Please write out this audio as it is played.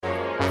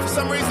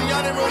some reason,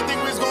 y'all didn't really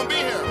think we was gonna be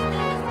here.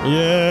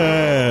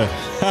 Yeah.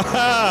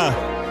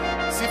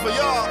 See, for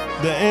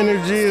y'all, The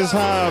energy is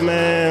high,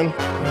 man.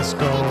 Let's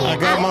go. I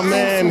got my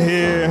man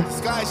here. the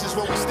sky's just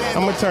what we stand I'm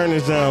on. going to turn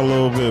this down a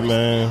little bit,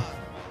 man.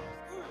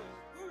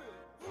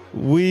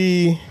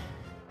 We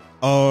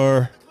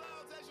are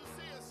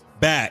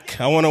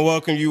back. I want to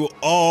welcome you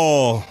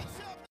all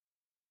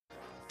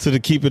to the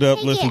Keep It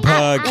Uplifting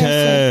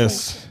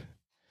podcast.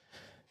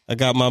 I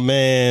got my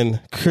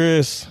man,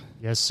 Chris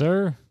Yes,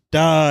 sir.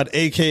 Dodd,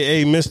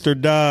 a.k.a. Mr.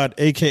 Dodd,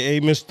 a.k.a.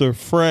 Mr.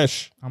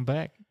 Fresh. I'm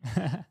back.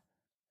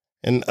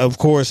 And, of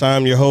course,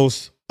 I'm your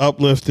host,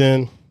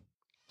 Uplifting.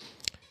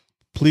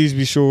 Please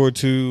be sure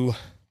to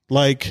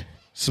like,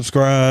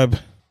 subscribe,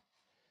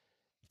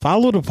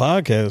 follow the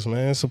podcast,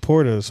 man.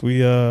 Support us.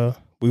 We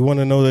want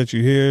to know that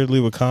you're here.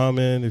 Leave a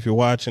comment if you're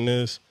watching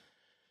this.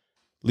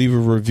 Leave a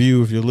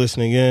review if you're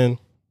listening in.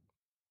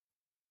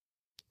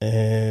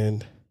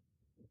 And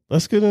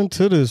let's get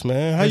into this,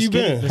 man. How Let's you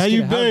get been? it. Let's How get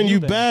you it. How been? have You you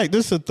been? back.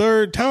 This is the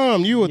third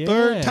time. You a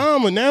third Yeah.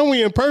 time, and now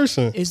we in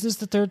person. Is this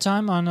the third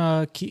time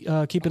on Keep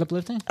It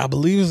Uplifting? I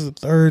believe it's the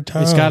third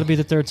time. It's got to be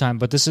the third time,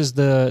 but this is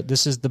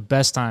the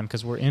best time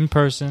because we're in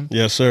person.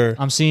 Yes, sir.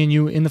 I'm seeing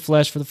you in the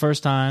flesh for the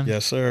first time.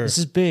 Yes, sir. This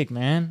is big,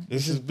 man.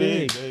 This is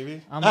big,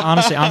 baby.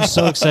 I'm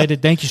so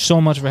excited. Thank you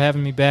so much for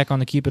having me back on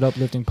the Keep It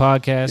Uplifting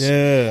podcast.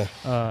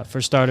 Yeah.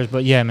 For starters,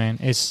 but yeah, man,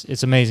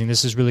 it's amazing.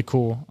 This is really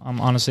cool.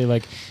 I'm honestly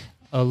like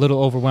a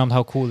little overwhelmed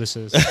how cool this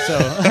is. So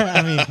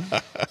I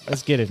mean,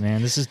 let's get it,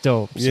 man. This is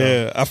dope. So,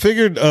 Yeah, I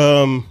figured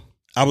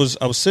I was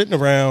sitting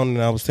around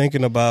and I was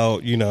thinking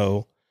about,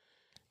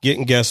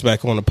 getting guests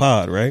back on the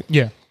pod, right?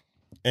 yeah,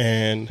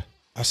 And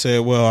I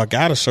said, well, I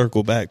got to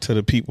circle back to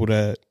the people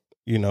that,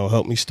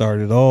 helped me start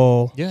it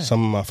all, Yeah.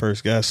 some of my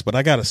first guests, but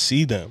I got to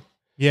see them,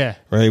 yeah,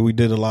 right? We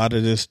did a lot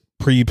of this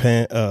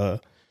pre-end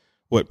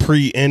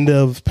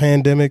of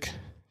pandemic,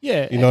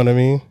 yeah. you know what I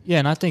mean? Yeah,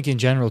 and I think in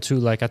general too,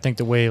 like I think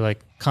the way like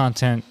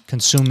content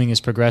consuming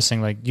is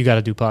progressing, like you got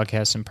to do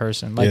podcasts in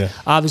person. Like Yeah.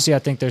 obviously, I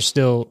think there's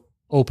still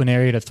open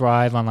area to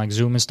thrive on like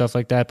Zoom and stuff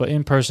like that, but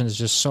in person is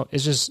just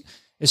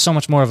it's so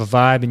much more of a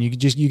vibe, and you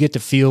get to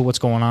feel what's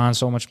going on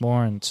so much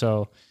more. And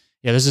so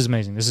yeah, this is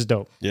amazing. This is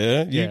dope.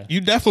 Yeah, Yeah.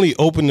 you definitely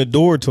opened the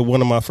door to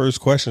one of my first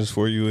questions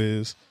for you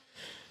is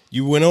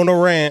you went on a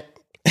rant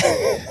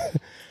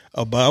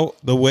about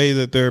the way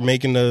that they're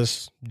making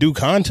us do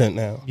content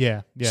now.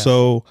 Yeah, yeah.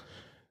 So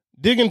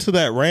dig into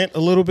that rant a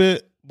little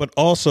bit, but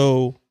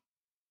also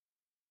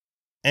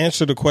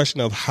answer the question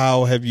of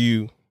how have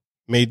you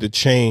made the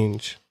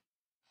change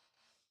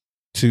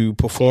to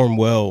perform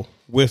well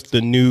with the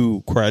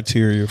new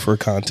criteria for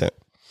content?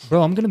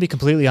 Bro, I'm gonna be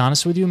completely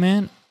honest with you,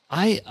 man.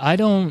 I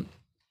don't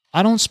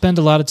spend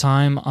a lot of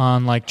time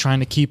on like trying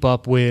to keep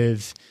up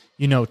with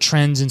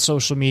trends in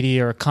social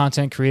media or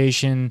content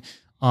creation.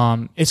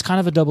 It's kind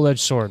of a double-edged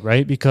sword,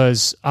 right?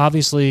 Because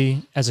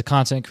obviously, as a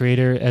content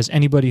creator, as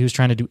anybody who's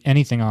trying to do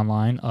anything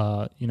online,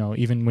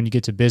 even when you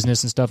get to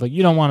business and stuff, like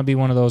you don't want to be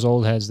one of those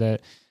old heads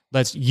that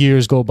lets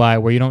years go by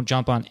where you don't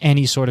jump on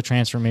any sort of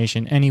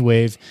transformation, any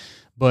wave.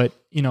 But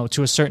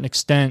to a certain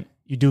extent,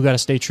 you do got to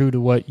stay true to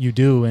what you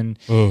do. And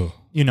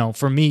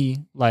for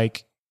me,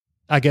 like,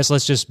 I guess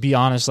let's just be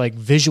honest, like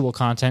visual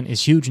content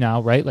is huge now,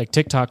 right? Like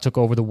TikTok took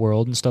over the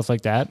world and stuff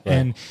like that. Right.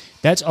 And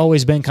that's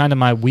always been kind of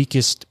my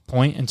weakest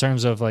point in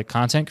terms of like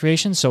content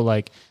creation. So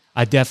like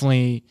I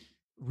definitely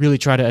really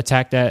try to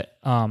attack that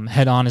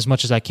head on as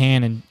much as I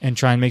can and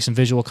try and make some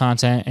visual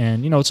content.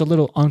 And, it's a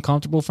little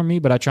uncomfortable for me,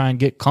 but I try and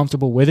get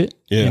comfortable with it,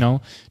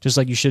 just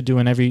like you should do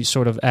in every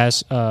sort of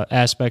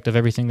aspect of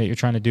everything that you're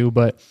trying to do.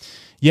 But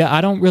yeah,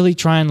 I don't really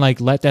try and like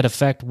let that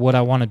affect what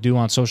I want to do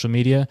on social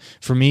media.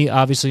 For me,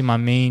 obviously, my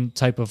main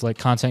type of like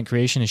content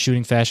creation is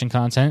shooting fashion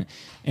content,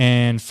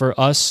 and for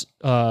us,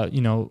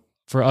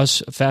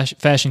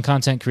 fashion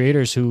content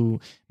creators who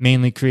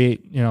mainly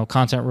create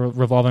content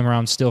revolving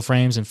around still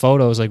frames and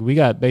photos, like we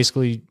got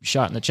basically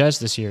shot in the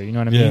chest this year. You know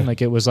what I mean? Yeah.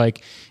 Like it was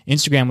like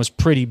Instagram was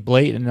pretty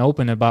blatant and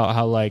open about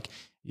how like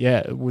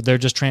they're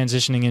just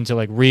transitioning into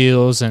like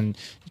reels and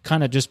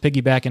kind of just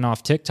piggybacking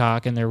off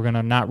TikTok, and they were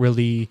gonna not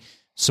really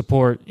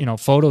support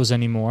photos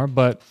anymore.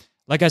 But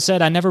like I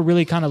said, I never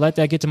really kind of let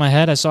that get to my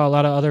head. I saw a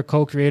lot of other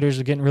co-creators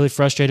are getting really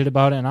frustrated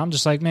about it, and I'm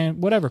just like,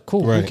 man, whatever,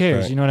 cool, Right, who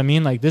cares? right. You know what I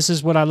mean? Like this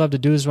is what I love to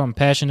do. This is what I'm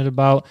passionate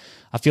about.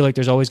 I feel like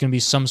there's always going to be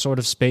some sort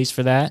of space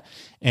for that,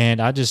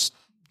 and I just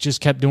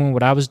kept doing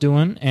what I was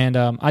doing. And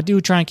I do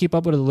try and keep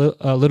up with it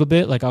a little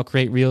bit. Like I'll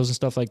create reels and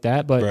stuff like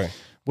that, but Right.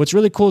 what's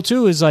really cool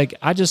too is like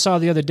I just saw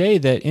the other day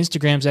that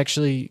Instagram's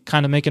actually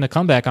kind of making a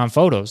comeback on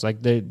photos. Like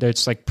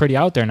it's like pretty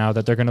out there now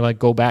that they're gonna like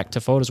go back to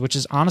photos, which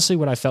is honestly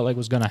what I felt like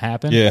was gonna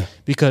happen. Yeah.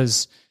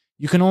 Because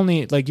you can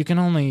only thrive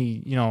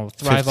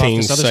off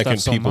this other 15-second stuff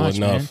so people much,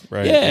 enough, man.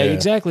 right? Yeah, Yeah.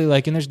 exactly.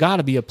 Like, and there's got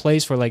to be a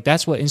place for like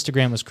that's what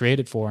Instagram was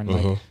created for, and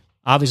like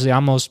obviously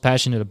I'm most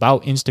passionate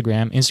about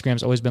Instagram.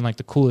 Instagram's always been like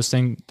the coolest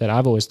thing that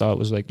I've always thought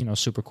was like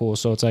super cool.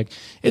 So it's like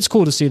it's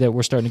cool to see that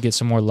we're starting to get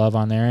some more love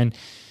on there. And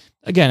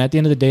again, at the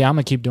end of the day, I'm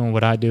gonna keep doing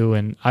what I do,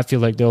 and I feel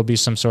like there'll be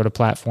some sort of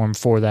platform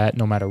for that,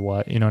 no matter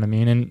what. You know what I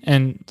mean?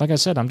 And like I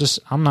said,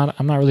 I'm not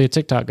really a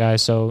TikTok guy,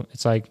 so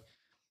it's like,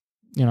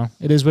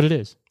 it is what it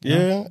is.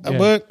 Yeah,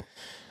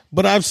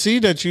 but I see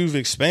that you've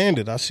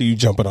expanded. I see you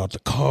jumping out the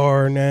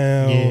car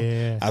now.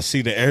 Yeah. I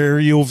see the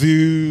aerial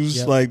views.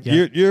 Yep,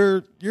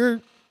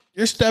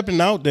 You're stepping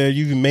out there.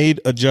 You've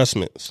made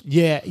adjustments.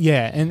 Yeah,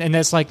 and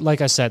that's like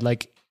I said,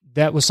 like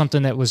that was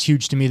something that was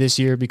huge to me this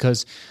year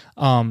because,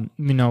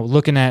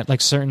 looking at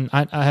like certain,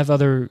 I have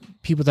other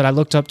people that I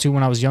looked up to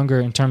when I was younger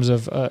in terms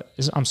of.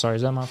 I'm sorry,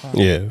 is that my phone?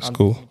 Yeah, it's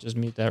cool. Just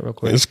mute that real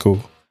quick. It's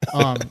cool.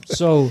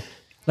 So.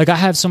 Like I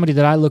have somebody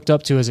that I looked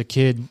up to as a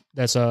kid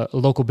that's a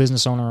local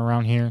business owner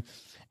around here.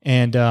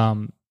 And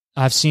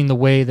I've seen the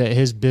way that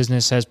his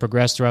business has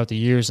progressed throughout the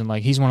years. And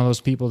like, he's one of those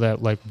people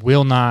that like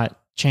will not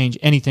change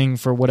anything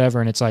for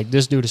whatever. And it's like,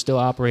 this dude is still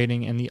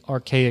operating in the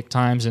archaic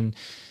times. And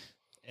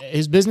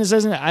his business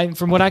isn't,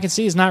 from what I can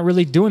see, is not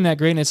really doing that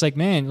great. And it's like,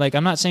 man, like,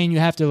 I'm not saying you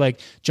have to like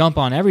jump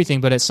on everything,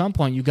 but at some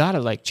point you got to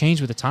like change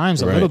with the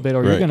times a little bit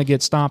or you're going to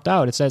get stomped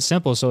out. It's that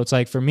simple. So it's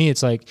like, for me,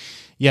 it's like,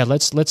 yeah,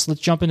 let's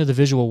jump into the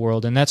visual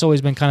world. And that's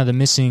always been kind of the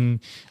missing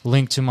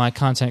link to my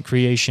content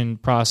creation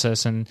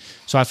process. And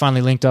so I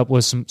finally linked up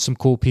with some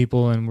cool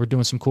people and we're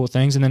doing some cool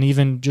things. And then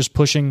even just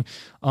pushing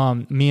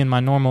me and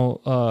my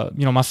normal,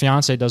 my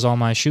fiance does all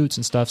my shoots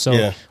and stuff.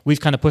 So we've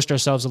kind of pushed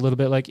ourselves a little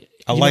bit. Like,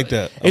 I like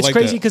that. It's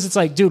crazy because it's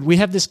like, dude, we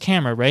have this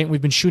camera, right?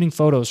 We've been shooting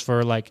photos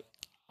for like,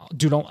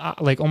 dude,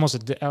 like almost a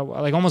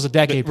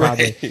decade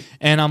probably. Right.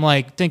 And I'm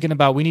like thinking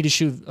about, we need to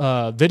shoot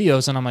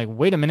videos. And I'm like,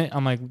 wait a minute.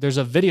 I'm like, there's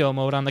a video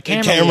mode on the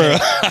camera.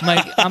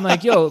 I'm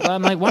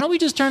like, why don't we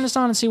just turn this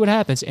on and see what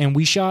happens? And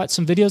we shot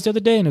some videos the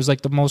other day and it was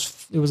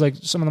like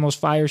some of the most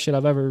fire shit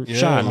I've ever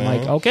shot. And I'm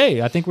like,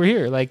 okay, I think we're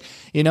here. Like,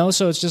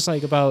 so it's just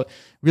like about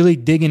really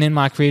digging in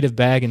my creative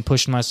bag and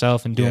pushing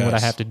myself and doing what I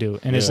have to do.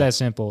 And it's that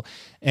simple.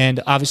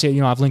 And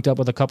obviously, I've linked up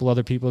with a couple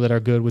other people that are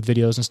good with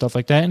videos and stuff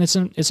like that. And it's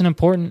an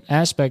important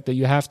aspect that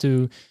you got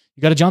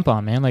to jump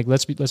on, man. Like,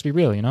 let's be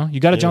real, you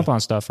got to jump on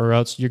stuff or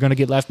else you're going to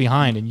get left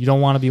behind. And you don't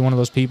want to be one of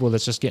those people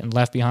that's just getting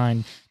left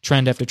behind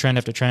trend after trend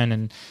after trend.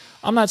 And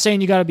I'm not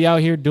saying you got to be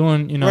out here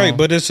doing, Right.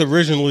 But it's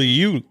originally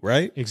you,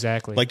 right?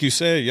 Exactly. Like you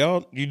said,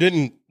 you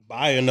didn't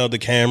buy another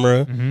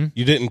camera. Mm-hmm.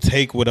 You didn't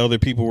take what other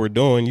people were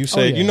doing. You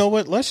said, you know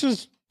what? Let's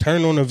just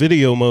turn on a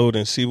video mode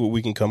and see what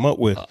we can come up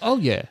with.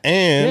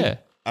 And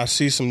I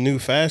see some new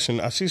fashion.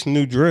 I see some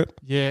new drip.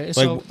 Yeah.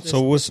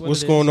 So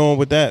what's going on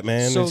with that,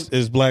 man?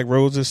 Is Black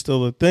Roses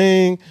still a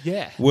thing?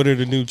 Yeah. What are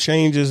the new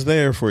changes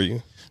there for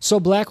you? So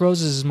Black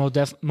Roses is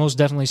most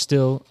definitely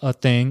still a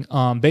thing.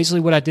 Basically,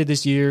 what I did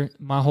this year,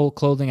 my whole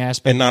clothing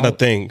aspect, and not a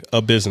thing,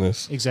 a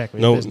business. Exactly.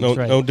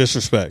 No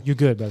disrespect. You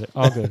good, brother?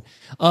 All good.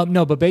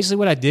 No, but basically,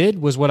 what I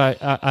did was what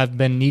I've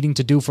been needing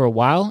to do for a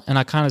while, and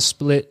I kind of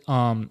split.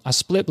 I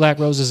split Black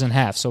Roses in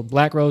half. So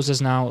Black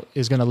Roses now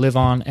is going to live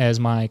on as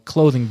my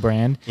clothing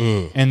brand,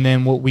 and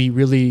then what we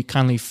really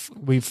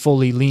we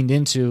fully leaned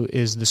into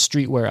is the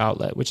streetwear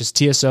outlet, which is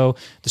TSO,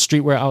 the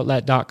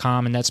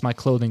streetwearoutlet.com, and that's my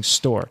clothing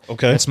store.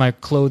 Okay, that's my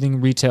clothing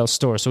retail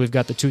store. So we've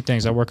got the two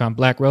things. I work on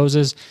Black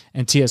Roses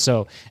and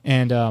TSO.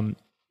 And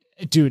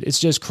dude, it's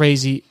just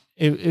crazy.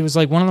 It was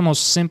like one of the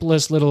most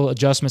simplest little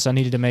adjustments I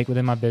needed to make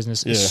within my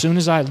business. As soon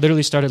as I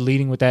literally started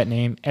leading with that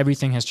name,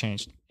 everything has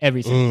changed.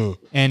 Everything.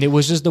 And it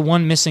was just the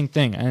one missing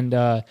thing. And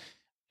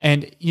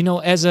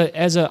as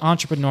an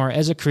entrepreneur,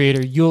 as a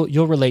creator,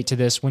 you'll relate to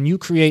this. When you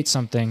create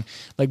something,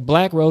 like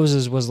Black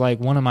Roses was like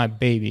one of my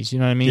babies, you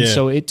know what I mean? Yeah.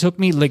 So it took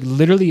me like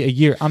literally a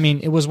year. I mean,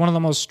 it was one of the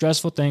most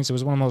stressful things. It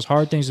was one of the most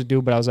hard things to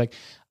do, but I was like,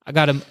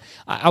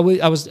 I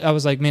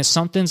was like, man,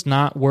 something's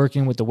not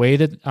working with the way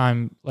that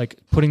I'm like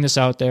putting this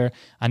out there.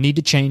 I need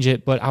to change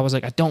it. But I was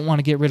like, I don't want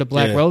to get rid of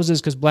Black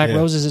Roses because Black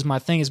Roses is my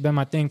thing. It's been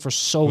my thing for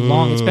so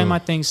long. It's been my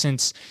thing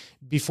since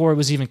before it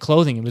was even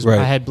clothing. It was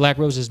I had Black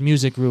Roses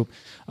music group,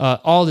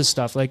 all this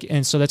stuff. Like,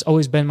 and so that's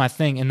always been my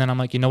thing. And then I'm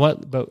like, you know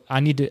what? But I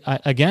need to,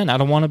 I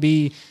don't want to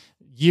be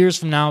years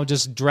from now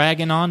just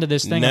dragging on to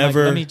this thing.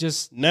 Never, let me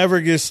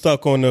never get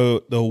stuck on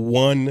the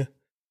one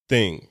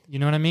thing. You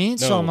know what I mean?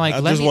 No, so I'm like,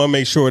 I just want to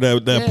make sure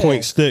that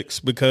point sticks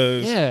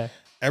because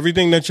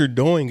everything that you're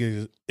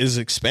doing is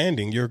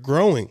expanding. You're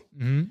growing.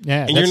 Mm-hmm.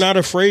 Yeah, and you're not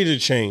afraid to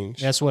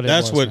change. That's what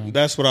that's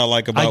what I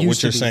like about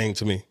what you're saying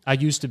to me. I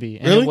used to be.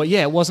 And really?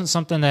 It wasn't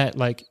something that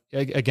like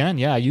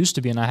again, I used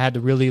to be, and I had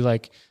to really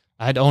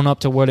I had to own up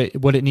to what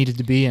it needed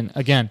to be. And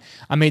again,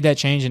 I made that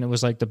change and it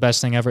was like the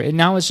best thing ever. And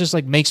now it's just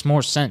like makes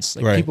more sense.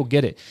 Like people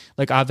get it.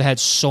 Like I've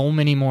had so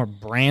many more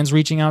brands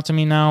reaching out to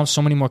me now,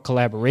 so many more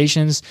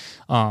collaborations,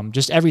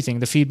 just everything,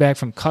 the feedback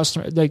from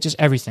customers, like just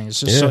everything. It's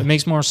just so it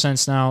makes more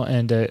sense now.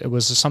 And it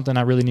was something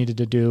I really needed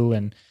to do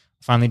and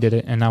finally did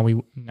it. And now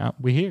we're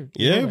here.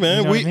 Yeah,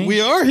 man.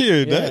 We are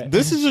here. Yeah.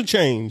 This is a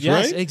change,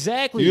 yes, right?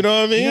 Exactly. You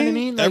know what I mean? You know what I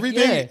mean? Like,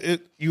 everything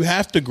you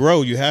have to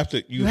grow. You have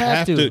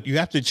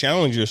to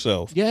challenge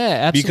yourself. Yeah,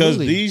 absolutely. Because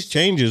these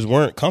changes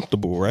weren't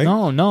comfortable, right?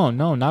 No,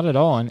 not at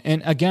all.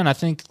 And again, I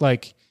think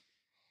like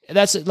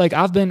that's like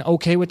I've been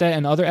okay with that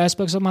in other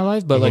aspects of my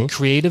life, but like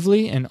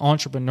creatively and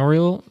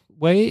entrepreneurial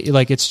way.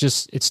 Like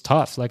it's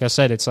tough. Like I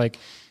said, it's like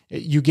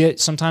you get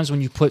sometimes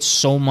when you put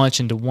so much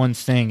into one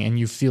thing and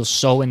you feel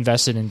so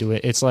invested into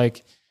it, it's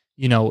like,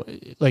 you know,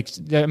 like,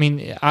 I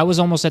mean, I was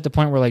almost at the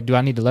point where like, do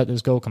I need to let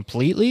this go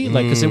completely?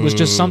 Like, cause it was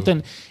just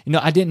something, you know,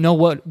 I didn't know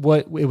what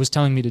it was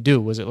telling me to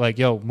do. Was it like,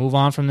 yo, move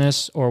on from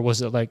this? Or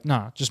was it like,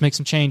 nah, just make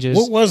some changes?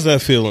 What was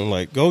that feeling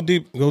like? Go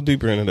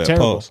deeper into that.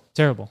 Pause.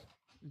 Terrible.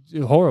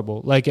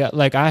 Horrible. Like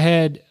I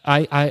had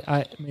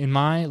in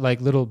my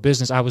like little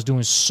business, I was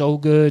doing so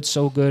good,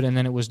 and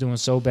then it was doing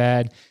so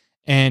bad.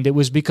 And it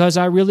was because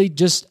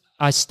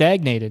I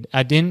stagnated.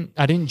 I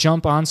didn't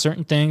jump on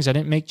certain things. I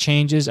didn't make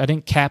changes. I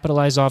didn't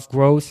capitalize off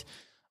growth.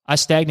 I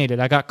stagnated.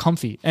 I got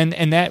comfy.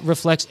 And that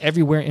reflects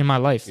everywhere in my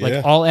life.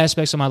 Like all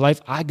aspects of my life,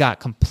 I got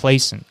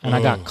complacent and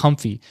I got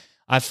comfy.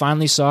 I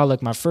finally saw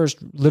like my first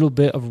little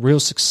bit of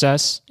real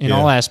success in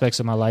all aspects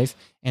of my life.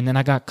 And then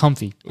I got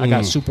comfy. I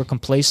got super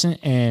complacent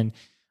and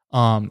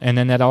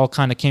then that all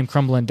kind of came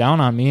crumbling down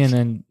on me. And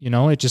then, you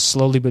know, it just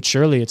slowly but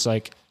surely, it's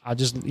like, I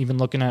just even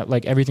looking at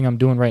like everything I'm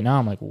doing right now,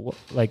 I'm like, what?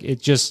 Like I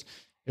just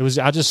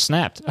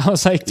snapped. I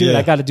was like, dude,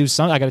 I got to do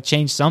something. I got to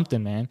change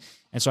something, man.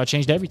 And so I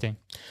changed everything.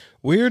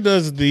 Where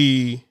does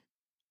the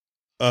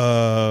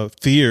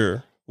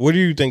fear, where do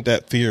you think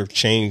that fear of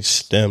change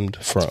stemmed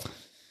from?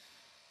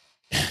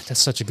 That's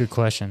such a good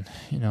question.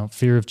 You know,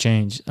 fear of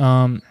change.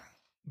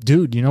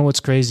 Dude, you know what's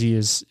crazy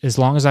is as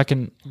long as I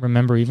can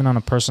remember, even on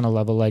a personal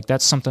level, like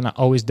that's something I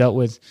always dealt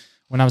with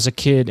when I was a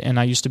kid, and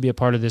I used to be a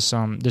part of this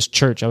this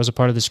church. I was a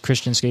part of this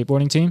Christian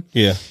skateboarding team.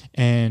 Yeah.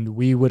 And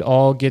we would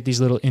all get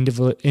these little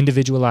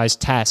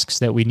individualized tasks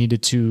that we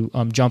needed to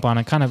jump on.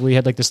 And kind of, we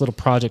had like this little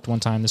project one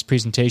time, this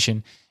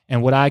presentation.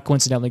 And what I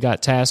coincidentally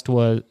got tasked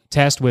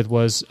with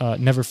was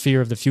never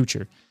fear of the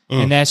future.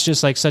 And that's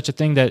just like such a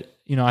thing that,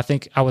 you know, I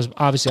think I was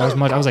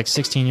like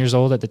 16 years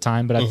old at the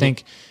time, but I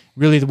think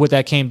really what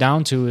that came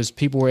down to is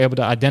people were able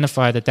to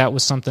identify that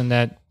was something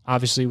that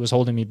obviously was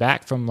holding me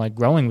back from like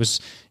growing, was,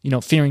 you know,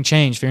 fearing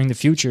change, fearing the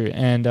future.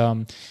 And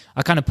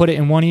I kind of put it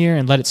in one ear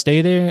and let it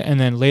stay there. And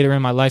then later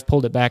in my life,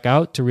 pulled it back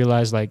out to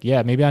realize like,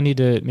 yeah, maybe I need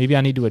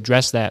to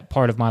address that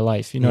part of my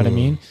life. You know what I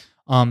mean?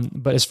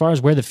 But as far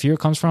as where the fear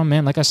comes from,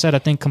 man, like I said, I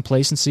think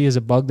complacency is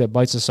a bug that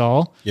bites us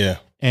all. Yeah.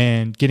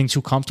 And getting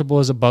too comfortable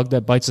is a bug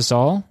that bites us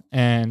all.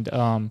 And,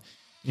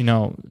 you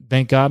know,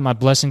 thank God my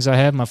blessings I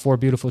have, my 4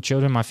 beautiful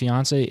children, my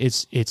fiance,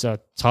 it's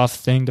a tough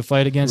thing to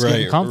fight against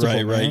getting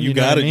comfortable. Right. You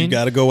got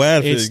to go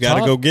at it. You got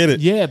to go get it.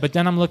 Yeah. But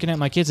then I'm looking at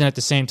my kids and at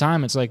the same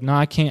time, it's like, no,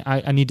 I can't,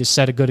 I need to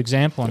set a good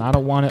example and I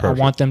don't want it. I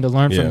want them to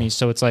learn from me.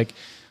 So it's like,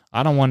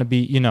 I don't want to be,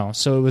 you know,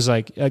 so it was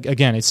like,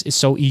 again, it's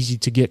so easy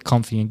to get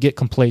comfy and get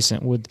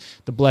complacent with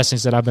the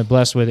blessings that I've been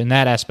blessed with in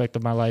that aspect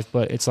of my life.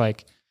 But it's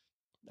like,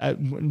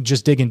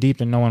 just digging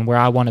deep and knowing where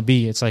I want to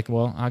be. It's like,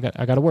 well, I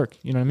got to work.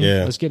 You know what I mean?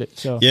 Yeah. Let's get it.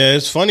 So yeah,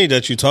 it's funny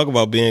that you talk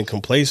about being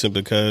complacent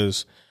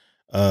because,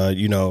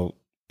 you know,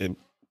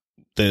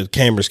 the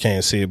cameras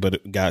can't see it, but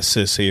it got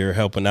sis here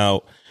helping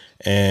out,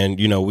 and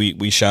you know,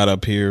 we shot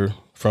up here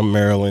from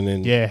Maryland,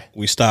 and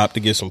we stopped to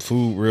get some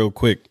food real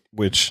quick,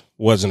 which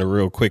wasn't a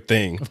real quick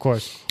thing, of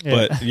course.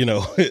 Yeah. But you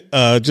know,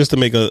 just to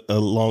make a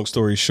long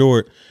story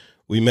short,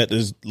 we met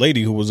this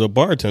lady who was a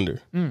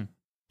bartender.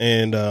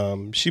 And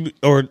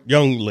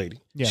young lady.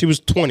 Yeah. She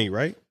was 20,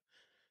 right?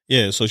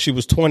 Yeah, so she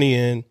was 20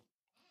 and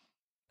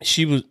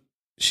she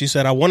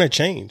said, I want to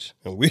change.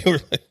 And we were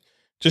like,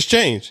 just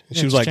change. And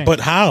she was like, change. But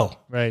how?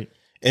 Right.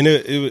 And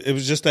it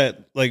was just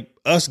that, like,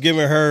 us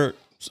giving her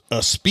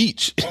a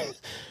speech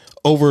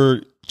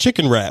over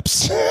chicken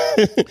wraps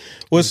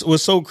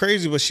was so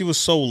crazy, but she was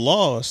so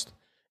lost.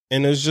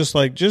 And it was just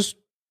like, just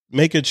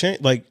make a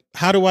change. Like,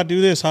 how do I do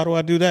this? How do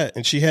I do that?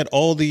 And she had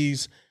all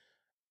these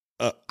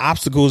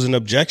obstacles and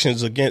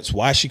objections against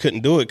why she couldn't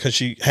do it, because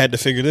she had to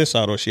figure this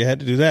out or she had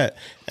to do that.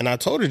 And I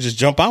told her, just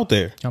jump out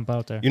there.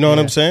 You know what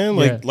I'm saying?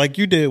 Like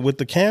you did with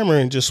the camera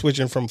and just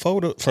switching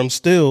from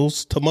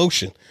stills to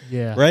motion.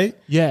 Yeah. Right?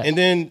 Yeah. And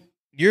then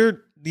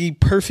you're the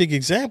perfect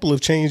example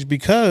of change,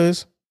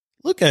 because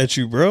look at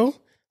you, bro.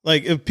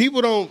 Like, if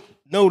people don't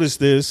notice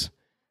this,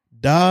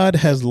 Dodd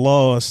has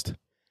lost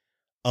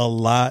a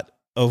lot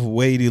of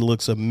weight. He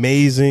looks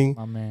amazing.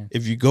 Oh, man.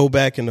 If you go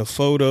back in the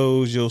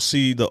photos, you'll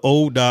see the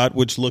old Dodd,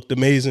 which looked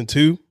amazing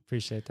too.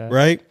 Appreciate that.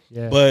 Right?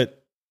 Yeah.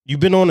 But you've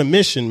been on a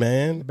mission,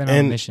 man. I've been on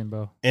a mission,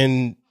 bro.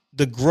 And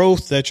the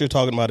growth that you're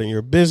talking about in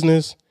your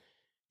business,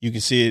 you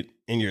can see it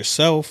in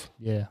yourself.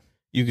 Yeah.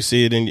 You can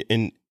see it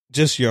in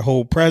just your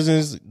whole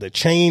presence. The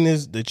chain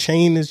is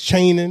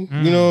chaining.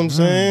 You know what I'm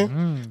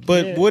saying?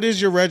 But what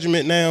is your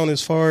regiment now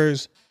as far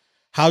as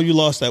how you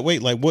lost that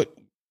weight? Like, what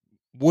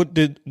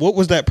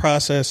was that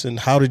process and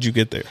how did you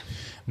get there?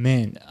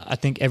 Man, I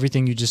think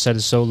everything you just said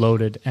is so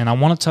loaded. And I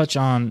want to touch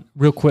on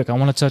real quick. I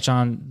want to touch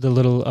on the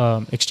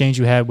little exchange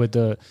you had with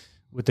the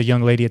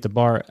young lady at the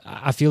bar.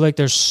 I feel like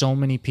there's so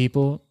many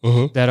people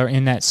that are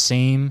in that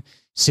same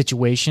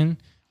situation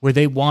where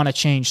they want to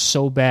change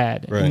so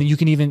bad. Right. And you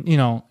can even, you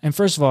know, and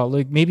first of all,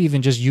 like maybe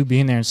even just you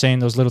being there and saying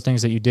those little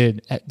things that you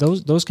did,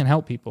 those can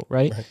help people,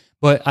 right?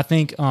 But I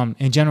think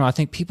in general, I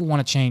think people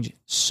want to change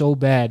so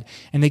bad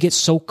and they get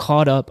so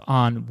caught up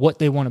on what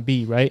they want to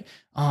be, right?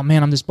 Oh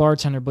man, I'm this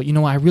bartender, but you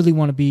know, I really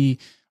want to be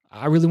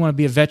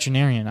a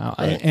veterinarian.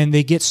 And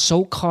they get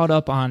so caught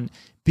up on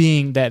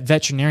being that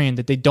veterinarian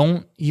that they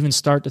don't even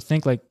start to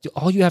think like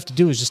all you have to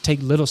do is just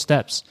take little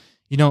steps.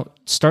 You know,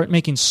 start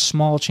making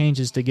small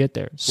changes to get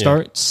there.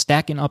 Start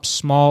stacking up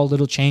small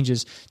little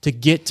changes to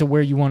get to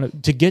where you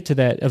want to get to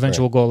that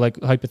eventual goal. Like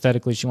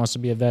hypothetically, she wants to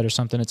be a vet or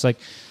something. It's like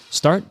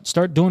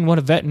start doing what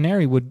a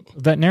veterinarian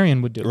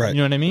would do. Right. You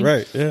know what I mean?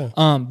 Right.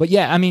 Yeah. But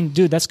yeah, I mean,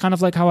 dude, that's kind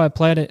of like how I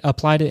applied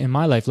it in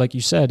my life, like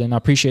you said, and I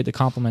appreciate the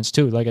compliments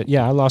too. Like,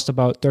 yeah, I lost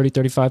about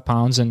 35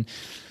 pounds, and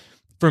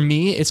for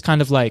me, it's kind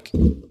of like,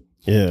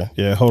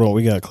 yeah. Hold on,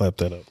 we gotta clap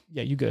that up.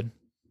 yeah, you good.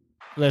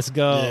 Let's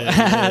go.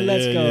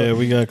 Let's go. Yeah,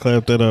 we gotta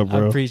clap that up,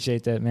 bro. I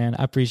appreciate that, man.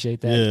 I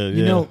appreciate that. Yeah,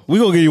 You know, we're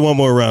gonna give you one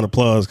more round of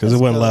applause because it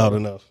wasn't go. loud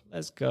enough.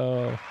 let's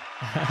go.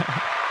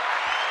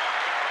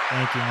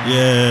 Thank you, man.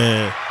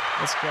 Yeah,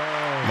 Let's go.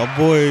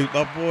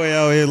 my boy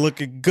out here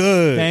looking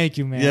good. Thank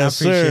you, man.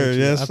 Yes, I appreciate sir. you.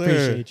 Yes, I sir.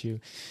 appreciate you.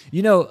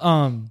 You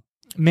know,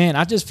 man,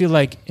 I just feel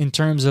like in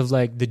terms of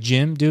like the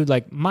gym, dude,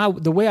 like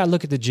the way I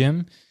look at the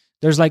gym,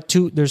 there's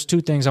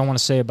two things I want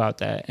to say about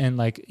that. And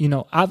like, you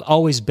know, I've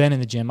always been in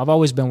the gym. I've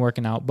always been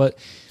working out, but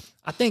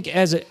I think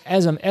as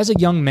a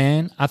young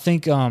man, I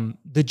think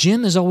the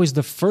gym is always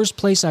the first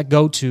place I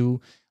go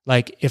to.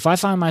 Like if I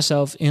find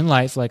myself in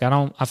life, like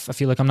I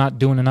feel like I'm not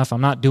doing enough, I'm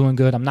not doing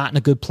good, I'm not in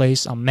a good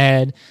place, I'm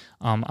mad,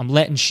 I'm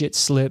letting shit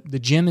slip. The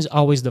gym is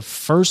always the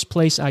first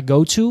place I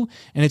go to,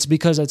 and it's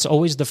because it's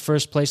always the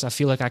first place I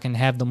feel like I can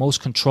have the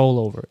most control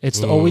over.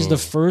 It's always the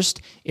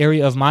first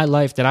area of my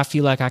life that I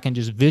feel like I can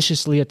just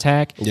viciously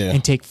attack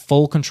and take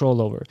full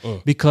control over.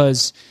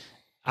 Because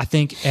I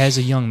think as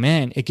a young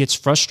man, it gets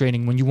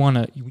frustrating when you want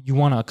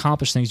to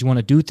accomplish things, you want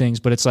to do things,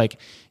 but it's like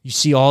you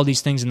see all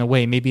these things in the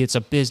way. Maybe it's a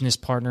business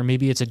partner,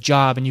 maybe it's a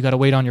job, and you got to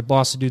wait on your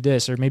boss to do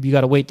this, or maybe you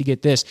got to wait to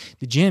get this.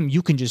 The gym,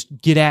 you can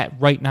just get at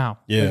right now.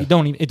 Yeah. It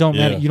don't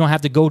matter. You don't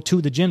have to go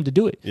to the gym to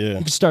do it. Yeah. You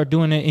can start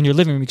doing it in your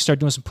living room. You can start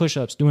doing some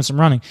push-ups, doing some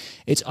running.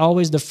 It's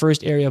always the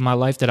first area of my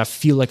life that I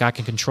feel like I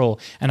can control,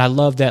 and I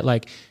love that.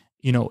 Like,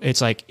 you know, it's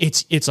like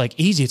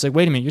easy. It's like,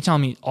 wait a minute, you're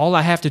telling me all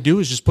I have to do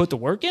is just put the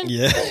work in?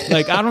 Yeah.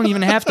 Like I don't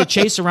even have to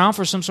chase around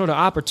for some sort of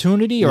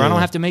opportunity, or I don't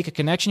have to make a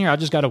connection here. I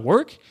just got to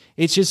work.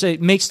 It's just,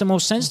 it makes the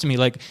most sense to me.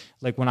 Like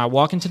when I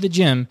walk into the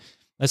gym,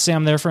 let's say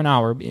I'm there for an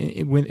hour.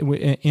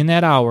 In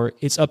that hour,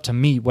 it's up to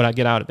me what I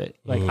get out of it.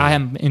 Like I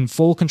am in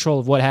full control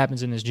of what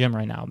happens in this gym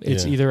right now.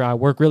 It's either I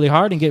work really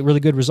hard and get really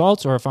good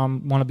results, or if I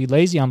want to be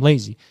lazy, I'm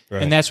lazy.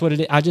 Right. And that's what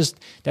it is.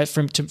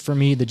 For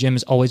me, the gym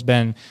has always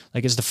been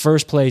like, it's the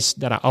first place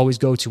that I always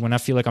go to when I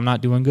feel like I'm not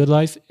doing good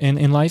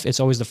in life. It's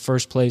always the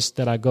first place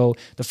that I go,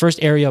 the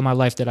first area of my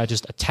life that I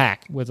just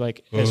attack with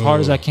like as hard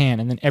as I can.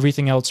 And then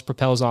everything else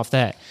propels off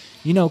that.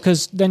 You know,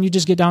 because then you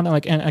just get down to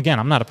like, and again,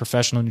 I'm not a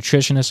professional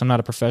nutritionist. I'm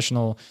not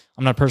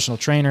a personal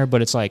trainer,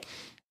 but it's like,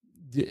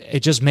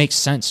 it just makes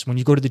sense. When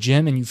you go to the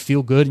gym and you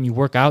feel good and you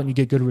work out and you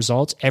get good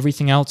results,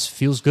 everything else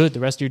feels good the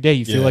rest of your day.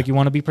 You feel like you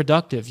want to be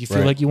productive. You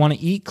feel like you want to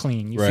eat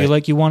clean. You feel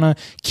like you want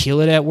to kill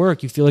it at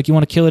work. You feel like you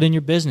want to kill it in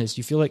your business.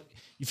 You feel like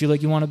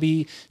you want to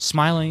be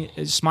smiling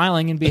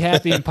and be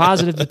happy and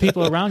positive to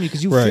people around you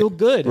because you feel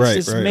good. It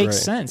just makes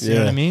sense. You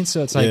know what I mean?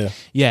 So it's like,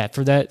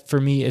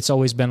 for me, it's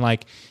always been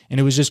like, and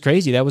it was just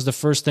crazy. That was the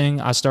first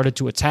thing I started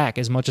to attack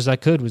as much as I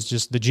could, was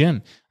just the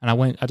gym. And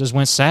I just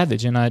went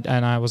savage, and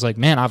I was like,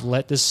 man, I've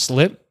let this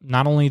slip.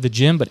 Not only the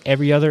gym, but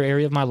every other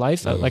area of my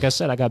life. Like I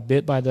said, I got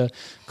bit by the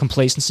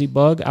complacency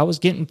bug. I was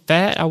getting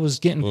fat. I was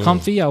getting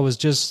comfy. I was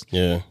just,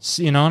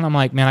 you know, and I'm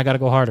like, man, I got to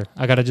go harder.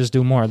 I got to just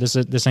do more.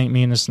 This ain't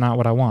me, and this is not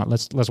what I want.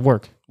 Let's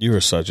work. You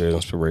are such an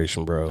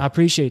inspiration, bro. I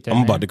appreciate that.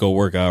 I'm about to go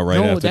work out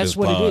after that's this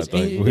what pod.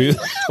 it is.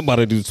 I'm about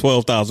to do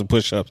 12,000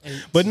 push-ups.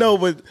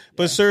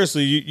 But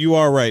seriously, you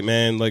are right,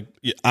 man. Like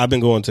I've been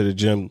going to the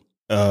gym,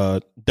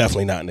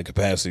 definitely not in the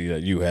capacity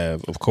that you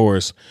have, of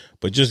course,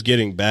 but just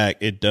getting back,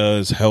 it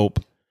does help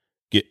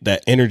get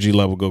that energy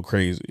level go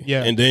crazy.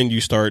 Yeah. And then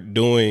you start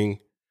doing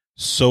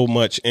so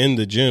much in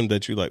the gym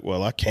that you're like,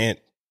 well, I can't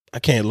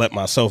let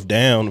myself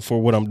down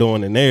for what I'm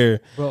doing in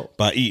there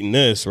by eating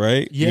this,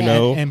 right? Yeah, you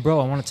know? and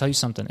bro, I want to tell you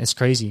something. It's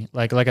crazy.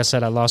 Like I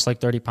said, I lost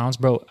like 30 pounds.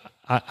 Bro,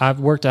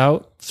 I've worked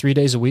out 3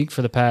 days a week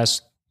for the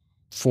past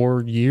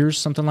 4 years,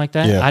 something like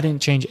that. Yeah. I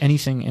didn't change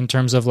anything in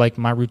terms of like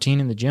my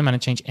routine in the gym. I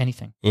didn't change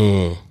anything.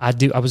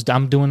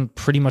 I'm doing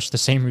pretty much the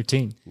same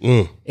routine.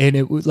 And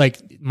it was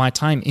like my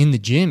time in the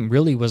gym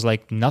really was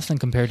like nothing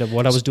compared to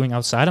what I was doing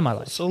outside of my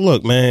life. So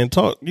look, man,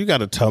 you got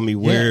to tell me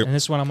where, and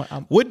this is what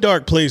what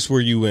dark place were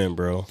you in,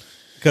 bro?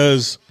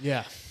 Because,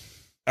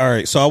 all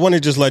right, so I want to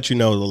just let you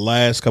know the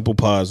last couple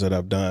pods that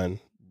I've done,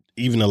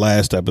 even the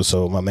last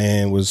episode, my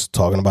man was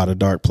talking about a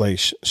dark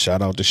place.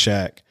 Shout out to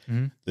Shaq.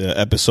 The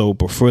episode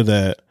before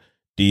that,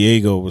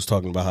 Diego was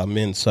talking about how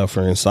men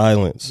suffer in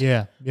silence.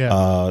 Yeah.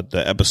 Yeah.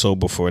 The episode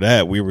before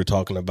that, we were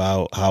talking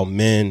about how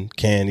men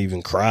can't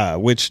even cry,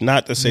 which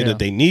not to say that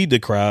they need to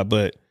cry,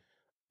 but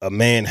a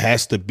man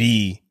has to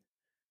be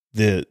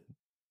the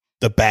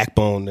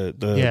backbone,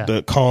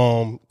 the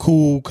calm,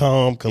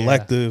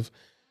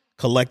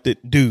 collected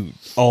dude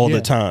all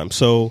the time.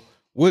 So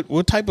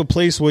what type of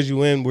place was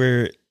you in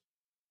where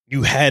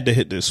you had to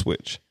hit this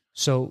switch?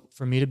 So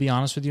for me to be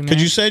honest with you, man,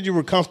 because you said you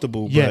were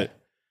comfortable, but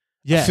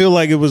I feel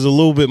like it was a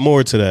little bit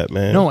more to that,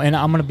 man. No, and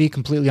I'm going to be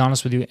completely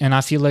honest with you. And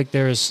I feel like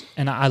I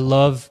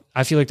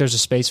feel like there's a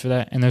space for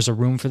that and there's a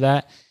room for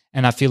that.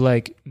 And I feel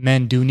like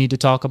men do need to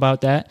talk about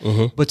that.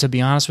 Mm-hmm. But to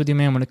be honest with you,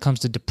 man, when it comes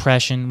to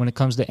depression, when it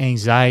comes to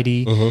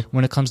anxiety,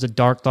 when it comes to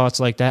dark thoughts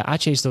like that, I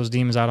chased those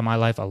demons out of my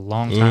life a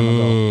long time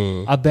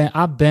ago.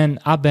 I've been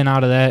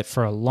out of that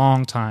for a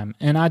long time.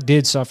 And I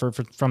did suffer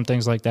from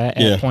things like that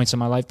at points in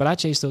my life, but I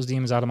chased those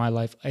demons out of my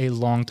life a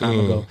long time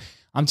ago.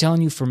 I'm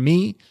telling you, for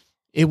me,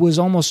 it was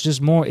almost just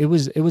more, it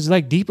was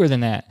like deeper than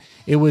that.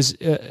 It was,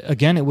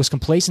 again, it was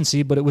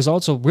complacency, but it was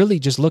also really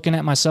just looking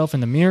at myself in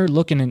the mirror,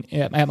 looking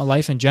at my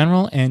life in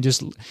general, and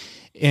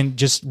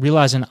just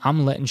realizing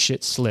I'm letting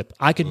shit slip.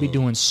 I could be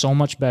doing so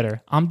much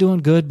better. I'm doing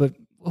good, but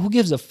who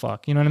gives a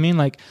fuck? You know what I mean?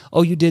 Like,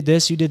 oh, you did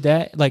this, you did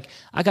that. Like,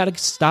 I got to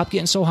stop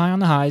getting so high on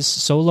the highs,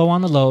 so low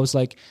on the lows.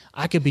 Like,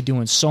 I could be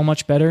doing so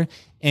much better.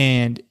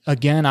 And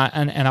again,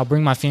 I'll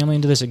bring my family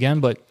into this again,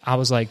 but I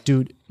was like,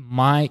 dude,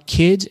 my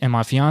kids and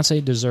my fiance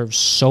deserve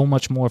so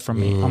much more from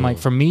me. I'm like,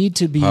 for me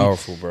to be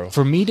powerful, bro.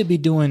 For me to be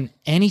doing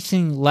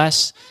anything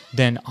less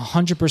than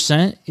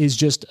 100% is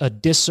just a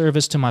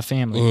disservice to my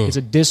family. It's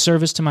a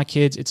disservice to my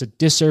kids. It's a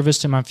disservice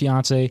to my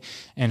fiance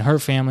and her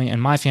family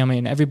and my family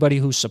and everybody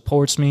who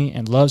supports me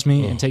and loves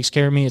me and takes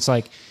care of me. It's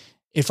like,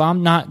 if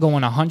I'm not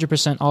going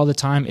 100% all the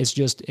time,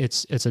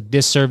 it's a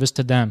disservice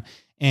to them.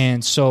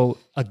 And so,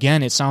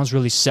 again, it sounds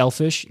really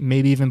selfish,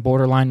 maybe even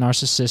borderline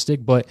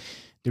narcissistic, but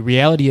the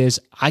reality is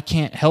I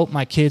can't help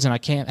my kids and I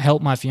can't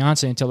help my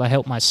fiance until I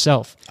help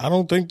myself. I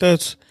don't think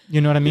that's...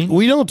 You know what I mean?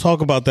 We don't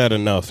talk about that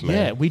enough, man.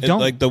 Yeah, we don't.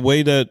 Like the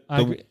way that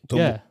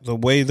the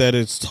way that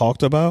it's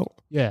talked about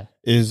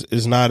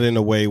is not in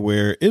a way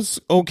where it's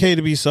okay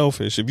to be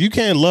selfish. If you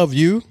can't love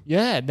you...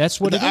 Yeah,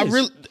 that's what it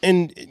is.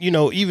 And,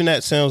 even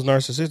that sounds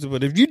narcissistic,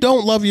 but if you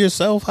don't love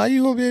yourself, how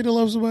you going to be able to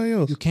love somebody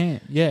else? You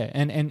can't, yeah.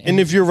 And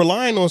if you're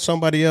relying on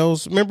somebody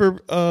else, remember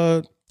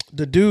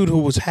the dude who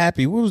was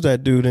happy, what was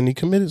that dude? And he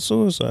committed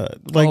suicide.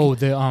 Like,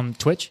 the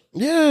Twitch?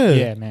 Yeah.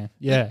 Yeah, man.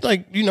 Yeah.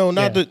 Like,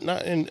 not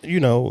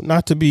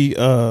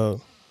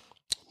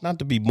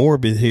to be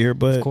morbid here,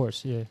 but of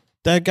course, yeah.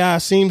 That guy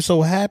seems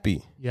so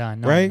happy. Yeah, I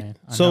know, right? Man.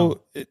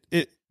 So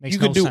you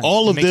could do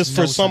all of this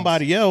for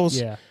somebody else.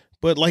 Yeah.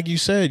 But like you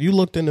said, you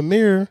looked in the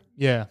mirror.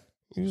 Yeah.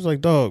 You was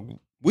like, dog,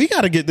 we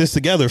got to get this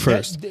together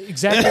first.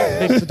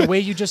 Exactly. But the way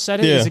you just said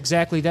it is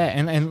exactly that.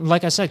 And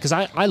like I said, because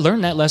I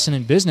learned that lesson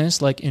in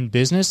business. Like in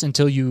business,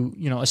 until you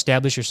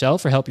establish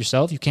yourself or help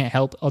yourself, you can't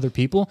help other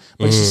people.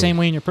 But it's the same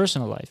way in your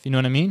personal life. You know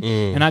what I mean?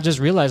 And I just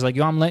realized, like,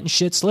 I'm letting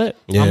shit slip.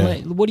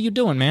 Yeah. What are you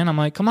doing, man? I'm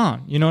like, come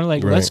on.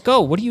 Let's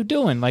go. What are you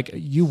doing? Like,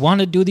 you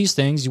want to do these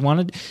things. You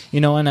wanted,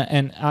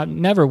 and I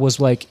never was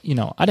like,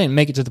 I didn't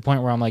make it to the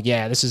point where I'm like,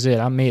 yeah, this is it.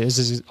 This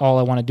is all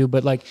I want to do.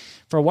 But like,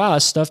 for a while, I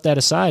stuffed that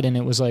aside, and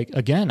it was like,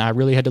 again, I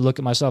really had to look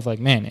at myself like,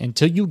 man,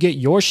 until you get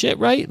your shit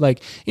right,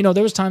 like,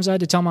 there was times I had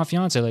to tell my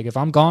fiance, like, if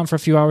I'm gone for a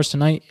few hours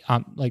tonight,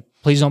 I'm like,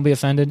 please don't be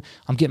offended.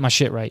 I'm getting my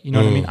shit right. You know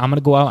what I mean? I'm going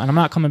to go out and I'm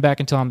not coming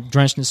back until I'm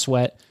drenched in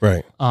sweat.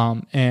 Right.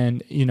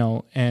 And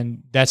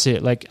that's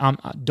it. Like,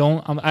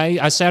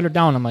 I sat her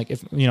down. I'm like,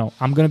 if,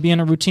 I'm going to be in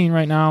a routine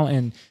right now,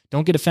 and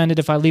don't get offended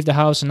if I leave the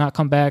house and not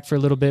come back for a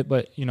little bit.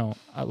 But,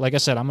 like I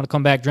said, I'm going to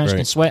come back drenched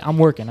in sweat. I'm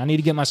working. I need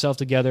to get myself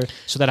together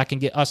so that I can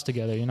get us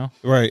together,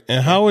 Right.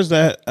 And how is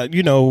that,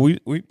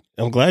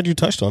 I'm glad you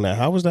touched on that.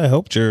 How has that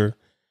helped your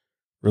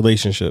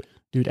relationship?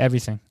 Dude,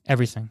 everything.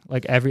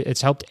 Like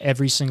it's helped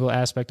every single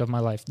aspect of my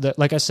life.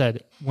 Like I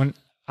said, when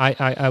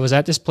I was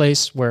at this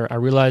place where I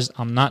realized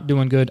I'm not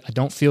doing good. I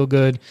don't feel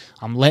good.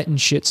 I'm letting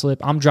shit slip.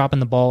 I'm dropping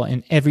the ball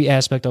in every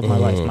aspect of my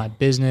life, my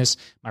business,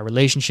 my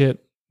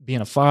relationship, being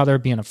a father,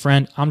 being a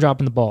friend. I'm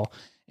dropping the ball.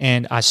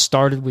 And I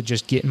started with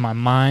just getting my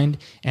mind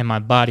and my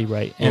body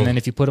right. And then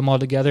if you put them all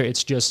together,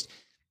 it's just,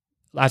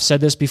 I've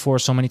said this before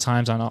so many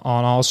times on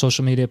all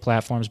social media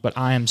platforms, but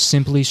I am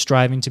simply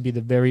striving to be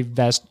the very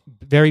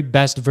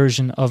best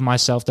version of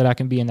myself that I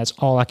can be, and that's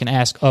all I can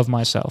ask of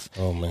myself.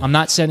 Oh, man. I'm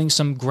not setting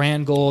some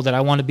grand goal that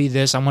I want to be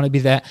this, I want to be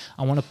that.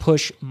 I want to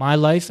push my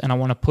life, and I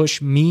want to push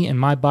me and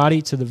my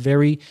body to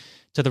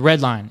the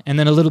red line, and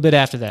then a little bit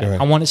after that. Right.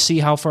 I want to see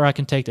how far I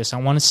can take this. I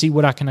want to see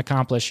what I can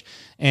accomplish,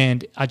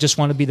 and I just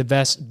want to be the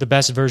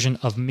best version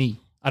of me.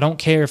 I don't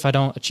care if I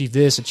don't achieve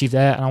this, achieve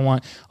that. I don't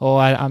want,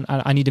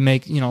 I need to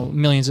make,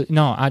 millions.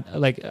 I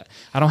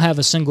don't have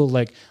a single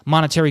like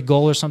monetary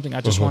goal or something.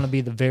 I just want to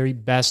be the very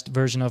best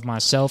version of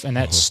myself. And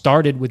that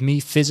started with me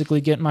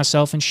physically getting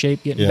myself in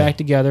shape, getting back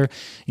together,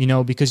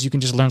 because you can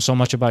just learn so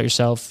much about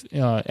yourself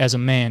as a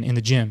man in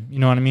the gym. You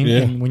know what I mean? Yeah.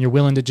 And when you're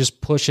willing to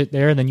just push it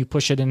there, then you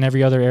push it in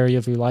every other area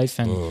of your life.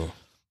 And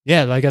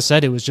Yeah, like I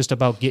said, it was just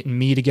about getting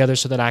me together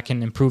so that I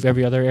can improve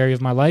every other area of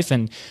my life.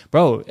 And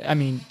bro, I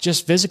mean,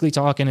 just physically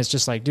talking, it's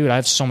just like, dude, I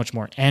have so much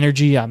more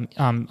energy.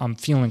 I'm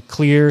feeling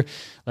clear.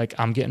 Like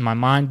I'm getting my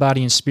mind,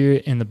 body, and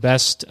spirit in the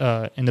best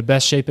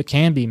shape it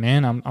can be,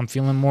 man. I'm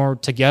feeling more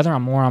together.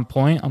 I'm more on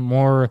point. I'm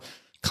more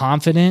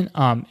confident.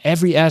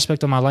 Every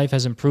aspect of my life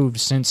has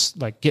improved since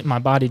like getting my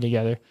body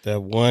together.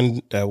 That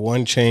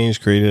one change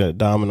created a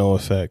domino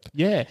effect.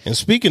 Yeah. And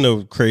speaking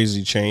of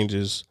crazy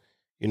changes,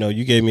 you know,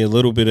 you gave me a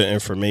little bit of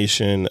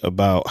information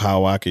about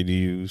how I could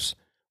use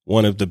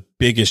one of the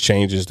biggest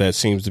changes that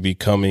seems to be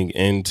coming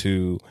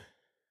into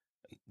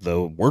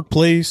the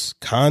workplace,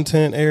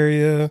 content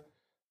area,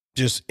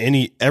 just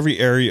every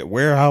area,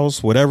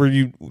 warehouse, whatever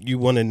you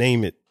want to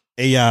name it.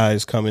 AI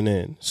is coming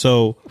in.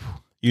 So,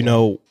 you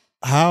know,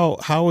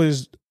 how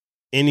is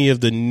any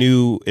of the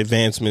new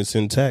advancements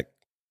in tech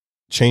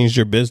changed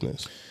your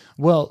business?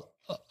 Well,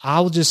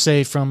 I'll just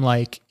say from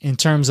like, in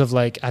terms of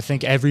like, I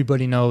think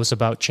everybody knows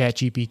about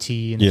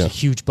ChatGPT and there's a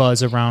huge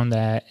buzz around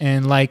that.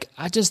 And like,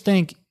 I just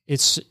think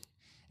it's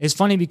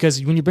funny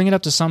because when you bring it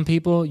up to some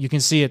people, you can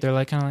see it. They're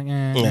like, kind of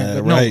like,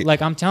 but right. No,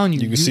 like I'm telling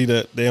you, You can see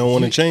that they don't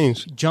want to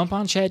change. Jump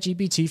on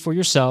ChatGPT for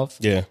yourself.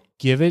 Yeah.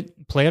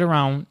 Play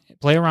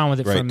around with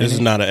it for a minute. This is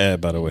not an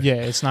ad, by the way. Yeah,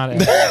 it's not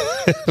an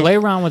ad. Play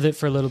around with it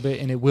for a little bit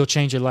and it will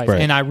change your life.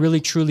 Right. And I really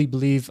truly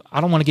believe,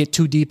 I don't want to get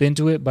too deep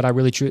into it, but I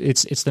really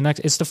it's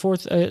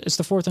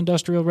the fourth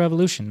industrial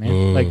revolution,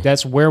 man. Like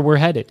that's where we're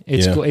headed.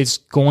 It's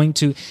going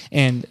to,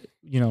 and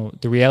you know,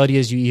 the reality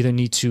is you either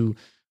need to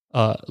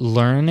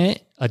learn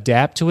it,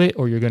 adapt to it,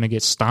 or you're going to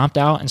get stomped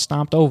out and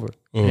stomped over.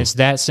 And it's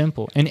that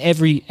simple in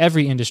every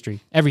industry,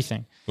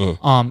 everything.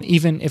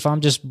 Even if I'm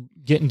just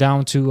getting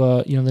down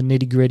to you know, the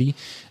nitty gritty,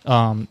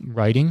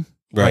 writing,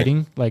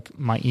 like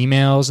my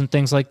emails and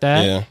things like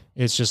that. Yeah.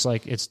 It's just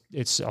like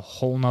it's a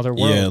whole nother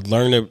world.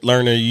 Yeah,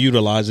 learn to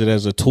utilize it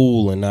as a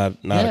tool and not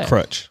a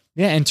crutch.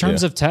 Yeah, in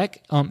terms of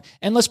tech, and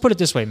let's put it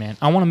this way, man.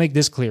 I want to make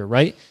this clear,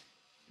 right?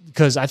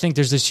 Because I think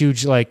there's this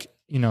huge, like,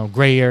 you know,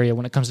 gray area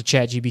when it comes to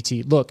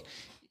ChatGPT. Look,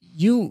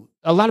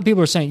 a lot of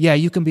people are saying, yeah,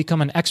 you can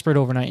become an expert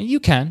overnight, and you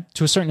can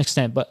to a certain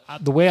extent. But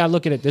the way I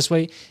look at it this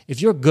way,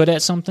 if you're good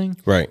at something,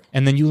 right,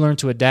 and then you learn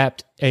to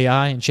adapt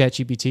AI and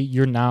ChatGPT,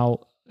 you're now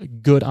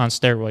good on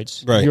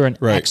steroids. Right, you're an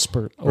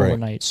expert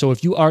overnight. Right. So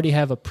if you already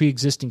have a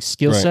pre-existing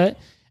skill set,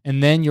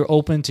 and then you're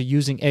open to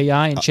using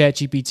AI and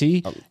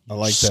ChatGPT, I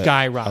like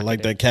skyrocketed. that. I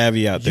like that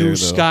caveat there. You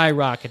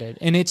skyrocketed,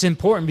 and it's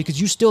important because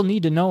you still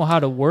need to know how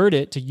to word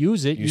it to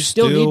use it. You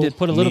still need to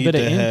put a little bit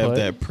of input. Have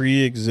that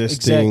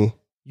pre-existing. Exactly.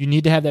 You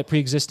need to have that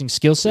pre-existing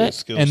skill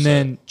set,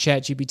 then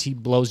ChatGPT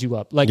blows you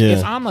up. Like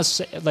if I'm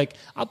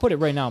I'll put it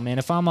right now, man.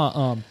 If I'm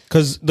a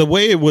because the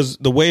way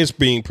it's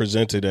being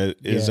presented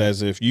is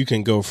as if you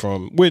can go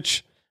from,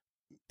 which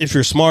if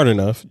you're smart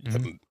enough,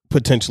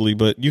 potentially,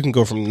 but you can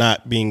go from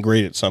not being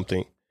great at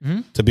something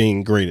to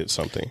being great at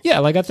something. Yeah,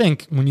 like I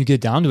think when you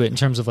get down to it in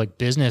terms of like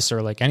business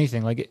or like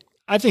anything, like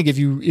I think if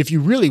you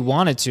really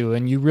wanted to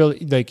and you really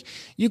like,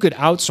 you could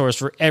outsource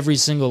for every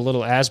single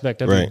little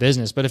aspect of your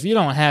business. But if you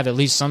don't have at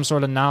least some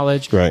sort of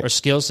knowledge or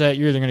skill set,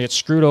 you're either going to get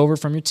screwed over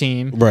from your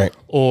team,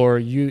 or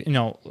you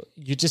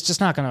just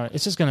not gonna.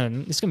 It's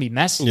gonna be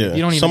messy. Yeah.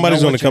 You don't even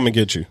somebody's going to come and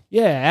get you.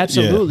 Yeah,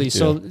 absolutely.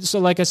 Yeah. So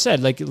like I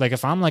said, like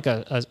if I'm like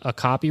a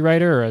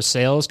copywriter or a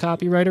sales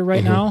copywriter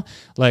right now,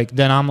 like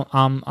then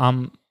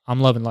I'm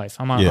loving life.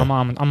 I'm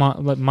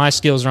on my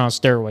skills are on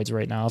steroids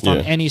right now. If I'm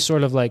any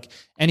sort of like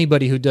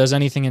anybody who does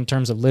anything in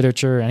terms of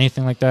literature or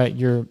anything like that,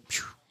 you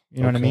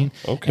know what I mean?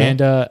 Okay.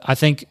 And I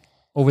think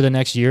over the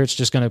next year, it's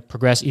just going to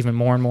progress even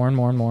more and more and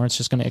more and more. It's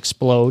just going to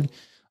explode.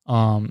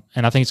 And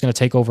I think it's going to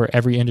take over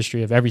every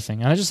industry of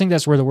everything. And I just think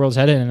that's where the world's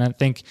headed. And I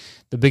think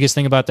the biggest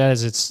thing about that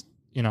is it's,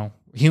 you know,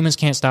 humans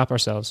can't stop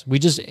ourselves.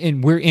 look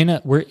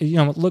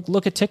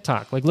at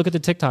TikTok. Like look at the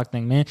TikTok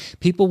thing, man.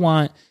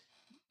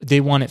 They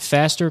want it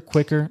faster,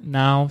 quicker,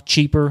 now,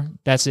 cheaper.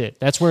 That's it.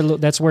 That's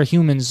where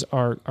humans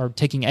are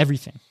taking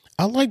everything.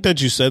 I like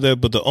that you said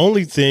that, but the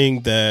only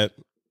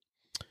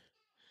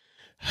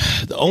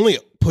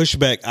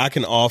pushback I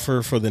can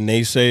offer for the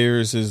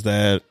naysayers is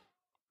that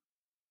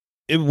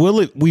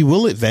we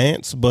will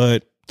advance,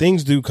 but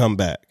things do come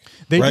back.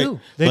 They do.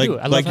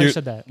 I love how you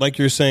said that. Like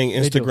you're saying,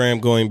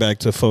 Instagram going back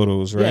to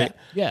photos, right?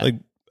 Yeah. Like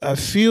I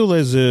feel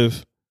as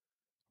if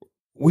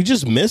we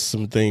just miss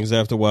some things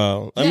after a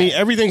while. I mean,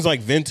 everything's like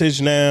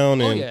vintage now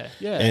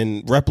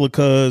and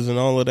replicas and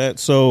all of that.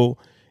 So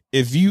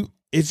if you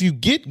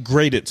get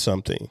great at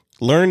something,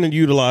 learn to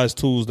utilize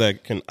tools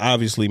that can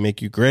obviously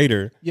make you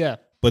greater. Yeah.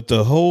 But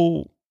the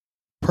whole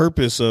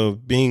purpose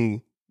of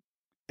being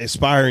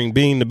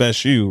the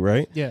best you,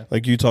 right? Yeah.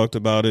 Like you talked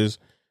about is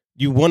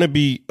you want to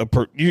be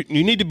you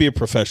need to be a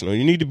professional.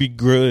 You need to be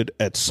good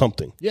at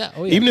something. Yeah.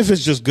 Oh, yeah. Even if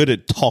it's just good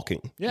at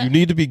talking. Yeah. You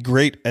need to be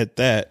great at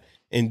that.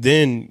 And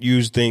then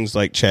use things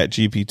like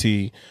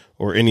ChatGPT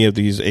or any of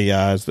these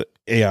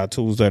AI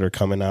tools that are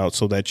coming out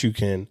so that you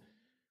can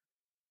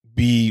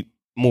be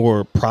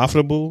more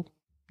profitable,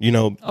 you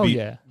know,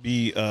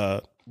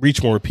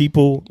 reach more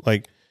people.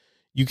 Like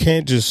you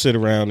can't just sit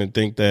around and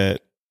think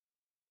that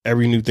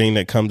every new thing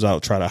that comes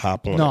out, try to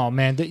hop on. No,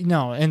 man.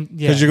 No, and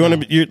yeah, because you're going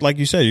to be, like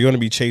you said, you're going to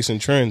be chasing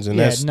trends, and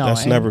that's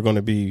never going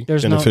to be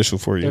beneficial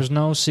for you. There's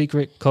no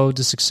secret code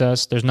to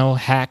success. There's no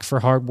hack for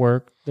hard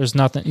work. There's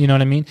nothing. You know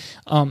what I mean?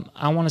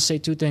 I want to say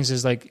two things.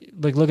 Is like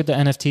look at the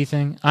NFT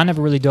thing. I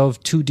never really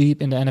dove too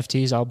deep into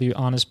NFTs. I'll be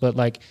honest, but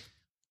like,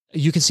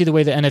 you can see the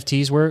way the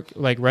NFTs work,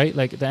 like, right?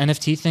 Like the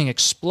NFT thing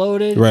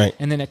exploded, right,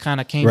 and then it kind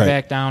of came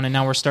back down, and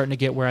now we're starting to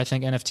get where I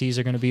think NFTs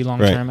are going to be long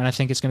term, and I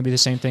think it's going to be the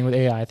same thing with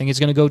AI. I think it's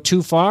going to go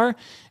too far,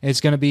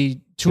 it's going to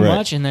be too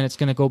much, and then it's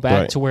going to go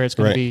back to where it's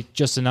going to be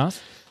just enough,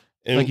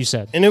 like you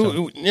said. And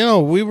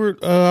we were,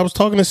 I was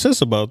talking to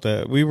Sis about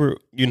that. We were,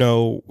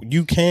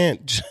 you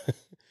can't.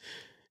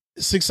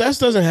 Success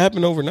doesn't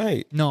happen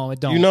overnight. No, it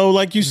don't.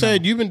 Like you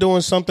said, you've been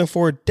doing something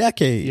for a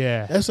decade.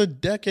 Yeah, that's a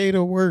decade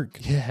of work.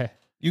 Yeah.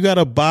 You got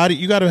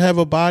to have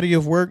a body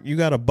of work. You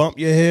got to bump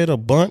your head a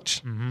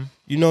bunch. Mm-hmm.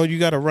 You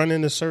got to run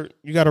into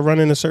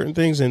certain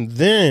things, and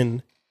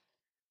then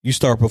you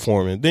start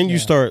performing. Then you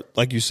start,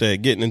 like you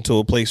said, getting into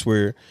a place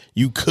where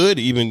you could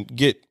even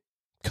get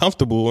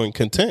comfortable and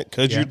content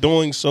because you're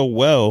doing so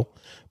well,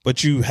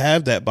 but you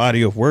have that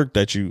body of work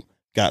that you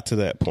got to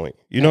that point.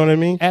 You know what I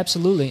mean?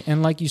 Absolutely.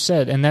 And like you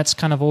said, and that's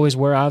kind of always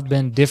where I've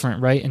been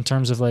different, right? In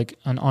terms of like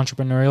an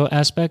entrepreneurial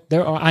aspect.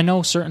 I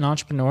know certain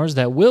entrepreneurs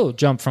that will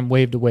jump from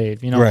wave to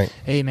wave,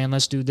 hey man,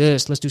 let's do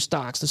this. Let's do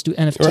stocks. Let's do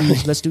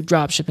NFTs. Let's do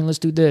drop shipping. Let's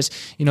do this.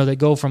 They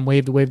go from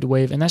wave to wave to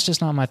wave. And that's just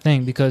not my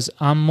thing because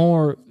I'm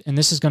more, and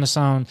this is going to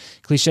sound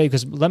cliche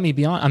because let me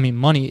be honest. I mean,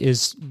 money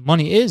is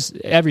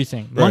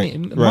everything.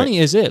 Money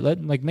is it.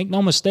 Make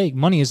no mistake.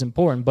 Money is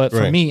important. But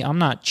for me, I'm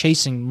not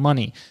chasing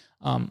money.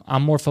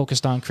 I'm more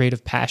focused on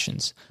creative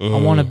passions. I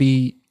want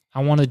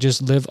to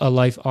just live a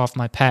life off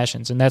my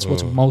passions. And that's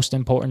what's most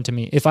important to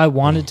me. If I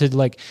wanted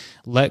to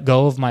let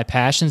go of my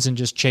passions and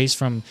just chase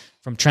from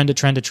trend to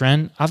trend to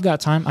trend, I've got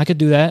time. I could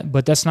do that,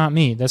 but that's not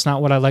me. That's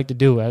not what I like to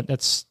do.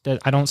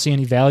 I don't see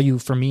any value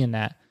for me in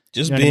that.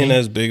 Just being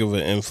as big of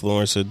an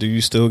influencer, do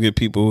you still get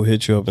people who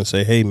hit you up and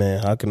say, hey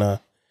man, how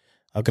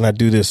can I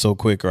do this so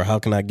quick? Or how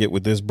can I get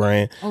with this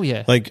brand? Oh,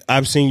 yeah. Like,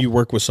 I've seen you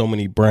work with so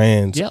many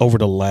brands over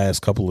the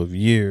last couple of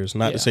years.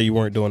 Not to say you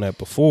weren't doing that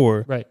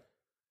before. Right.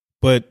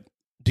 But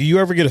do you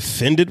ever get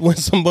offended when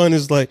someone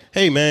is like,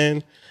 hey,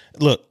 man,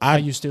 look, I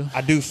used to.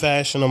 I do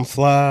fashion. I'm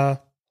fly.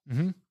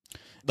 Mm-hmm.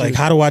 Like,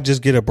 how do I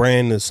just get a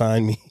brand to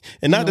sign me?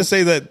 And not to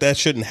say that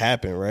shouldn't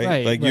happen,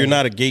 right? Like, you're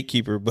not a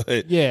gatekeeper, but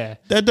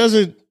that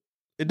doesn't.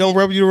 It don't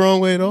rub you the wrong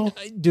way at all,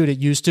 dude. It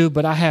used to,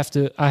 but I have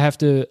to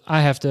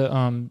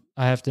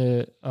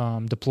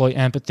deploy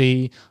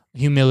empathy,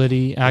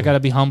 humility. I got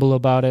to be humble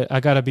about it. I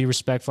got to be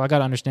respectful. I got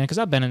to understand because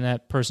I've been in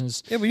that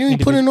person's. Yeah, but you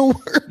ain't put in no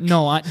work.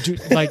 No,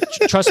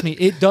 trust me,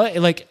 it does.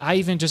 Like I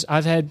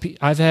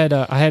had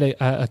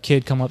a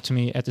kid come up to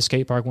me at the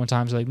skate park one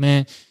time. He's like,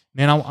 man,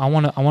 I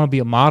want to be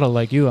a model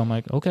like you. I'm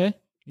like, okay.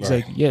 He's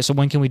like, yeah. So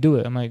when can we do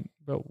it? I'm like,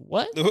 bro,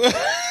 what?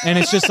 And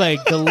it's just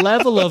like the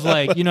level of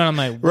like, I'm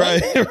like,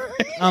 what? Right.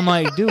 I'm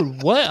like,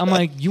 dude, what? I'm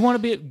like, you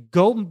want to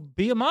go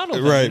be a model?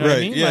 Then, right. You know what I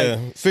mean? Yeah.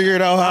 Like, figure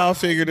it out how I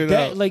figured it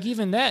out. Like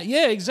even that.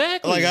 Yeah,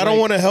 exactly. Like I don't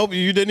want to help you.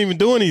 You didn't even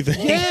do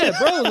anything. Yeah,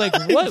 bro. Like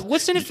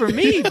what's in it for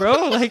me,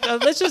 bro? Like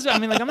let's just. I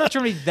mean, like I'm not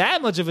trying to be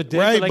that much of a dick.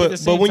 Right.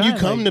 But when you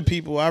come to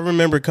people, I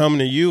remember coming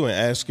to you and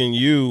asking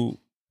you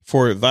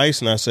for advice,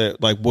 and I said,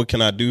 like, what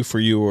can I do for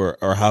you,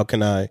 or how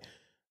can I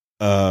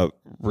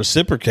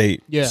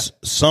reciprocate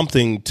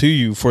something to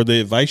you for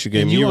the advice you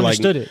gave me. You were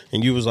understood like, it.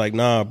 And you was like,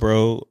 nah,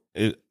 bro,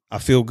 I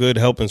feel good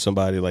helping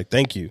somebody. Like,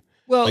 thank you.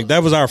 Well, like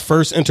that was our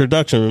first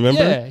introduction,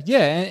 remember?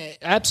 Yeah,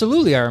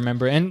 absolutely, I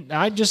remember. And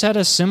I just had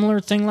a similar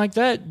thing like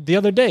that the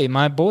other day.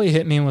 My boy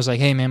hit me and was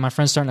like, hey, man, my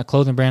friend's starting a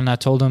clothing brand, and I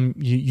told him,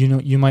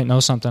 you might know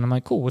something. I'm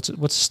like, cool, what's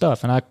the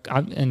stuff?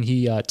 And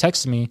he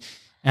texted me,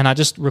 and I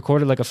just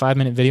recorded like a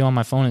 5-minute video on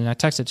my phone, and I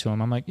texted to him.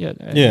 I'm like, yeah,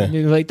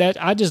 like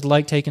that. I just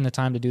like taking the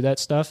time to do that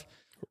stuff.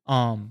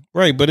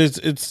 Right, but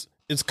it's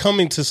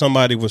coming to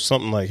somebody with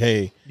something like,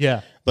 hey,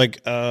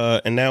 like,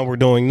 and now we're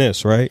doing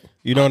this, right?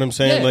 You know what I'm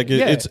saying?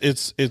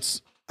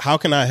 It's how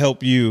can I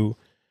help you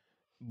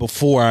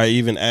before I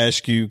even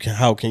ask you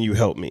how can you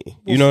help me?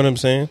 You know what I'm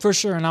saying? For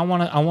sure. And I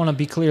want to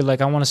be clear.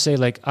 Like I want to say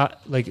like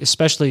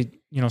especially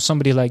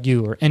somebody like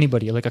you or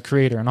anybody like a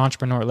creator, an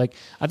entrepreneur. Like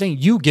I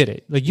think you get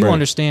it. Like you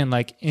understand.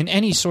 Like in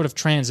any sort of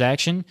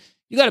transaction,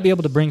 you got to be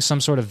able to bring some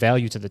sort of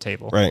value to the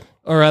table, right?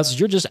 Or else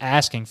you're just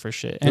asking for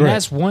shit, and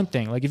that's one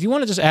thing. Like if you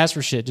want to just ask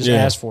for shit, just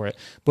ask for it.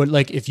 But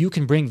like if you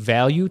can bring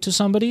value to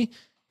somebody,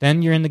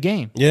 then you're in the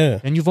game. Yeah,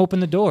 then you've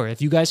opened the door.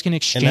 If you guys can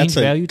exchange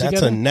value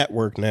together, that's a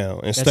network now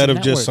instead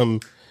of just some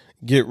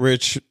get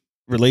rich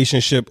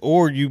relationship,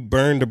 or you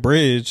burn the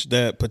bridge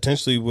that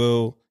potentially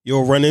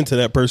you'll run into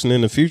that person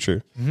in the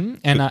future. Mm-hmm.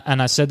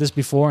 And I said this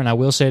before, and I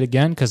will say it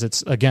again because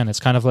it's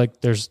kind of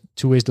like there's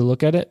two ways to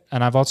look at it.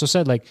 And I've also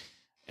said like,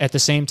 at the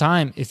same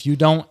time, if you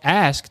don't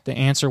ask, the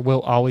answer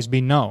will always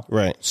be no.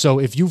 Right. So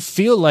if you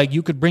feel like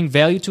you could bring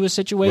value to a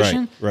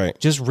situation, Right.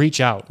 just reach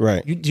out.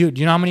 Right. Dude,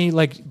 you know how many,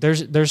 like,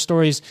 there's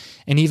stories,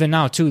 and even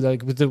now too,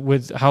 like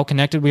with how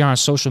connected we are on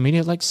social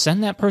media, like,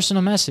 send that person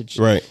a message.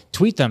 Right.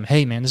 Tweet them,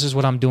 hey man, this is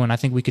what I'm doing. I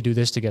think we could do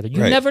this together.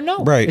 You Right. never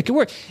know. Right. It could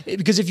work.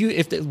 Because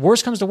if the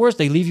worst comes to worst,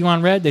 they leave you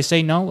on red, they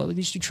say no, well, at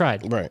least you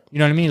tried. Right. You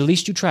know what I mean? At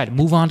least you tried.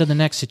 Move on to the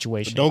next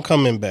situation. Don't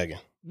come in begging.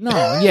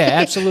 No, yeah,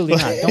 absolutely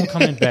not. Don't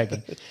come in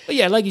begging. But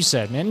yeah, like you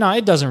said, man, no,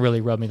 it doesn't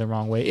really rub me the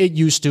wrong way. It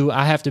used to.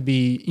 I have to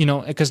be,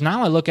 because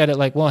now I look at it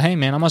like, well, hey,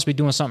 man, I must be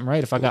doing something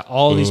right. If I got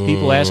all these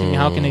people asking me,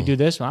 how can they do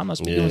this? Well, I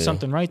must be doing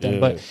something right then. Yeah.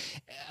 But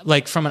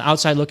like from an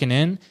outside looking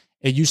in,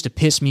 it used to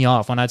piss me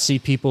off when I'd see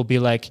people be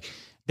like,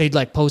 they'd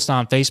like post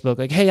on Facebook,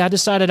 like, hey, I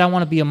decided I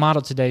want to be a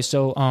model today.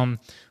 So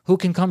who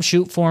can come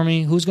shoot for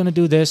me? Who's going to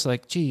do this?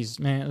 Like, geez,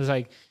 man, it was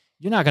like,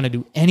 you're not going to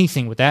do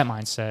anything with that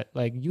mindset.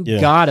 Like, you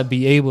got to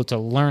be able to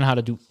learn how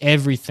to do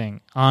everything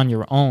on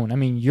your own. I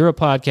mean, you're a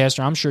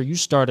podcaster. I'm sure you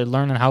started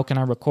learning, how can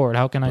I record?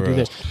 How can I do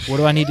this? What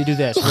do I need to do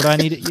this? What do I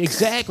need to...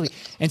 Exactly.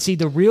 And see,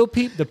 the real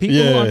people, the people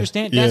who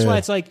understand, that's why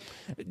it's like,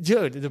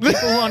 dude, the people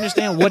who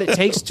understand what it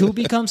takes to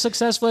become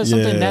successful at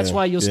something, that's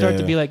why you'll start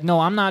to be like, no,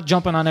 I'm not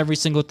jumping on every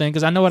single thing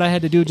because I know what I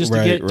had to do just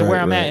to get to where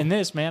I'm at in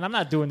this, man. I'm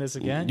not doing this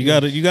again. You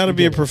gotta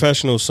be a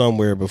professional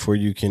somewhere before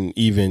you can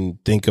even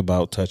think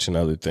about touching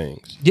other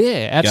things.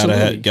 Yeah,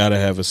 absolutely. Gotta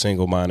have a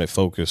single-minded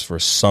focus for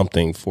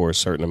something for a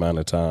certain amount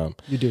of time.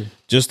 You do.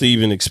 Just to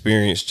even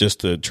experience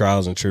just the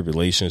trials and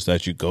tribulations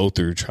that you go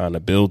through trying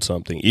to build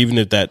something, even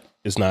if that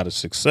is not a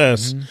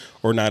success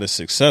or not as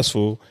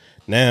successful.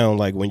 Now,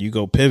 like when you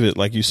go pivot,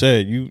 like you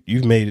said,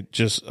 you've made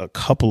just a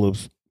couple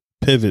of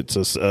pivots,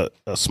 a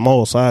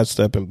small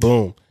sidestep, and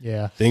boom,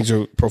 things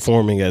are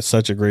performing at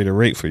such a greater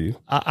rate for you.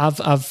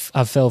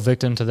 I've fell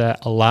victim to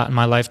that a lot in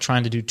my life,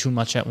 trying to do too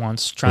much at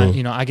once.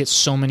 I get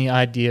so many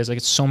ideas, I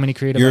get so many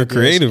creative. You're ideas.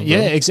 creative, bro.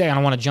 Yeah, exactly.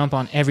 I want to jump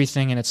on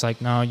everything, and it's like,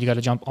 no, you got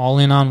to jump all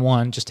in on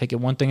one. Just take it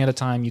one thing at a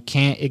time. You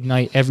can't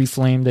ignite every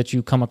flame that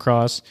you come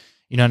across.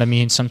 You know what I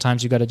mean?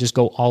 Sometimes you got to just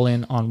go all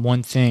in on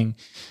one thing,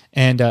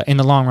 and in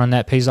the long run,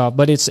 that pays off.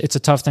 But it's a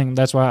tough thing.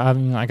 That's why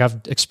I've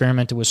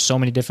experimented with so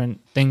many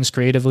different things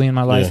creatively in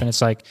my life, and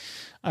it's like,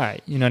 all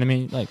right, you know what I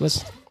mean? Like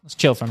let's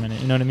chill for a minute.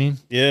 You know what I mean?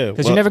 Yeah,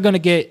 because you're never going to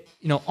get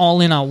all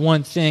in on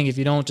one thing if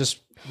you don't just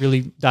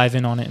really dive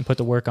in on it and put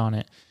the work on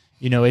it.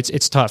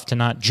 It's tough to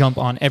not jump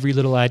on every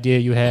little idea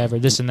you have or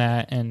this and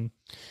that. And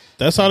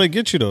that's how they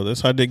get you, though.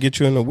 That's how they get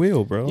you in the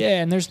wheel, bro.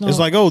 Yeah, and there's no... It's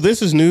like, oh,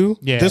 this is new.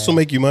 Yeah. This will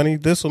make you money.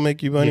 This will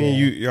make you money.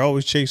 Yeah. And you're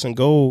always chasing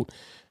gold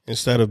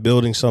instead of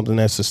building something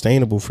that's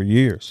sustainable for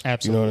years.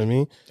 Absolutely. You know what I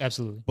mean?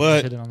 Absolutely.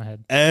 But hit it on the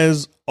head.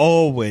 as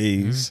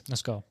always,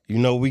 Let's go.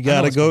 we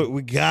gotta go.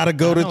 We gotta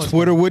go to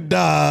Twitter with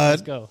Dodd.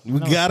 Let's go. We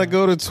gotta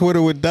go to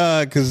Twitter with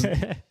Dodd because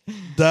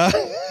Dodd.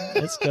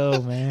 Let's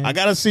go, man. I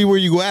gotta see where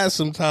you at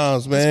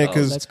sometimes, man.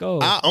 Because Let's go.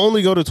 I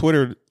only go to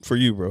Twitter for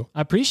you, bro.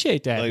 I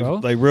appreciate that, bro.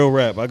 Like real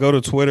rap. I go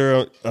to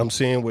Twitter. I'm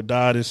seeing what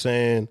Dodd is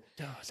saying.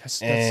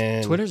 That's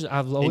And- Twitter's.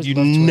 I've always And you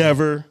loved Twitter.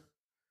 never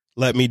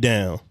let me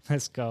down.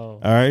 Let's go.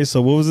 All right.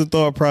 So what was the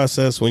thought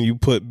process when you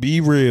put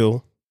 "be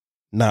real,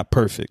 not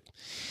perfect"?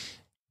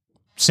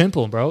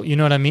 Simple, bro. You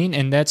know what I mean?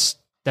 And that's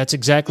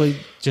exactly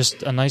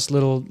just a nice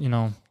little,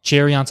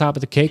 cherry on top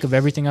of the cake of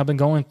everything I've been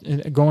going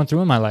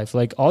through in my life.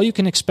 Like, all you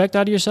can expect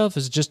out of yourself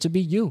is just to be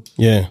you.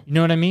 Yeah. You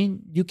know what I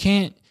mean? You're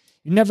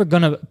never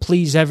going to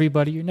please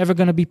everybody. You're never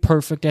going to be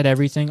perfect at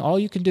everything. All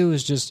you can do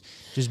is just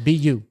be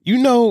you.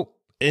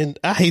 And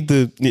I hate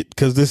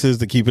because this is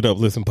the Keep It Up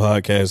Listen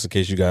podcast, in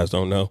case you guys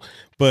don't know,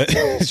 but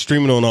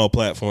streaming on all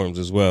platforms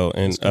as well.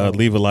 And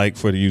leave a like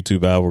for the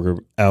YouTube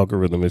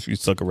algorithm if you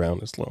stuck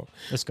around this long.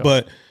 Let's go.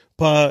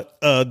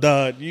 But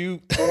Dodd, you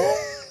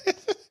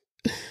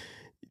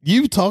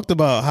talked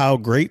about how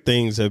great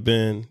things have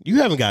been.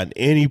 You haven't gotten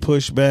any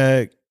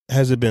pushback.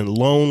 Has it been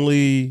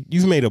lonely?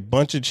 You've made a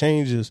bunch of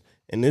changes,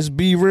 and this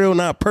 "be real,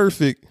 not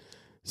perfect"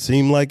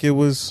 seemed like it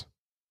was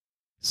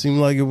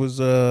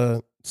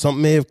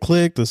something may have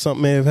clicked or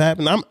something may have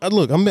happened.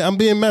 I'm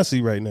being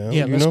messy right now.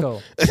 Yeah, let's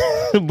go.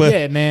 But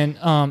yeah,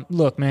 man.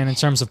 Look, man. In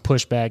terms of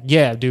pushback,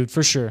 yeah, dude,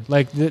 for sure.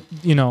 Like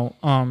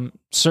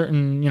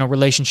certain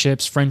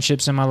relationships,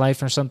 friendships in my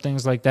life, or some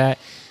things like that.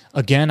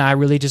 Again, I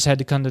really just had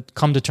to come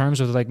to terms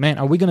with, like, man,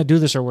 are we going to do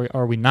this or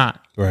are we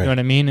not? Right. You know what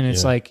I mean? And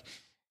it's like,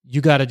 you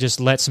got to just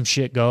let some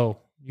shit go.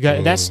 You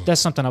got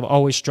that's something I've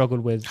always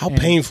struggled with. How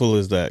painful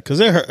is that? Because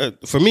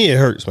for me, it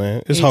hurts,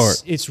 man. It's hard.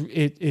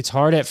 It's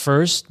hard at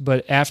first,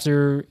 but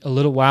after a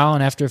little while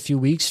and after a few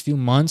weeks, few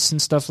months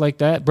and stuff like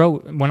that, bro.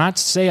 When I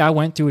say I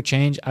went through a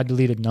change, I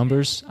deleted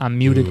numbers. I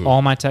muted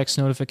all my text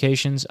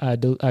notifications. I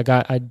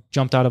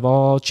jumped out of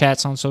all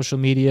chats on social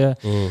media,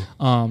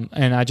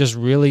 and I just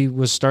really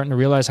was starting to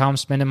realize how I'm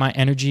spending my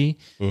energy,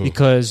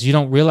 because you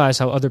don't realize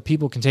how other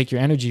people can take your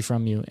energy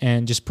from you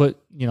and just put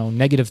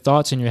negative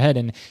thoughts in your head.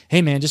 And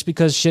hey, man, just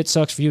because because shit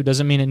sucks for you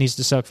doesn't mean it needs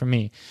to suck for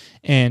me.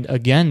 And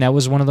again, that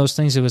was one of those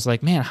things. It was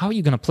like, man, how are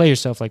you going to play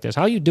yourself like this?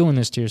 How are you doing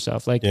this to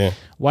yourself? Like,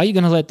 why are you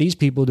going to let these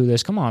people do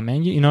this? Come on,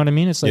 man. You know what I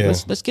mean? It's like,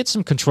 let's get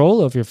some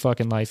control of your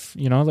fucking life,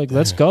 you know, like,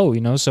 let's go,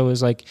 you know? So it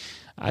was like,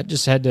 I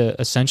just had to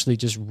essentially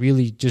just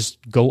really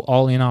just go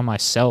all in on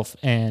myself.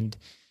 And,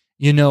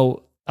 you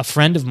know, a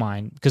friend of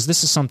mine, because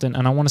this is something,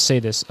 and I want to say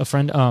this, a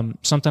friend,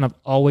 something I've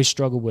always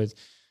struggled with.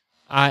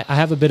 I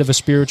have a bit of a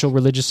spiritual,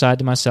 religious side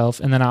to myself,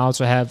 and then I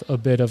also have a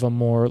bit of a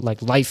more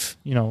like life,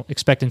 you know,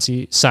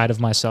 expectancy side of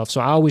myself. So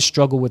I always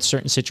struggle with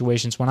certain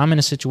situations. When I'm in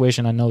a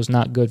situation I know is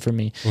not good for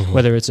me,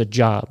 whether it's a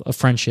job, a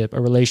friendship,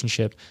 a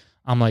relationship,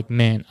 I'm like,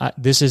 man,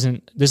 this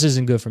isn't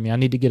good for me. I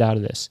need to get out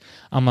of this.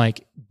 I'm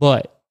like,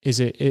 but is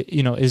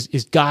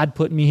is God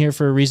putting me here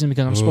for a reason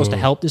because I'm supposed to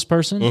help this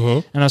person,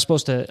 and I'm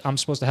supposed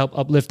to help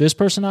uplift this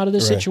person out of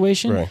this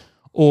situation,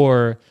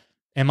 or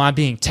am I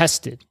being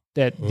tested?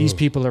 That these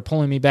people are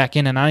pulling me back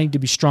in and I need to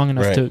be strong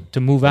enough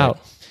to move out.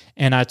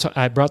 And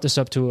I brought this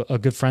up to a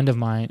good friend of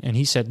mine, and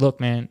he said,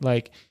 look, man,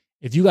 like,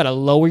 if you got to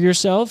lower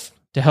yourself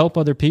to help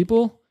other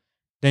people,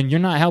 then you're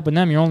not helping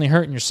them. You're only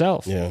hurting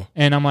yourself. Yeah.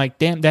 And I'm like,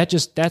 damn,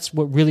 that's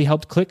what really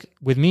helped click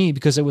with me,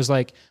 because it was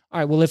like, all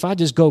right, well, if I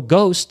just go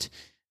ghost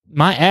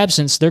my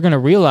absence, they're going to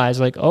realize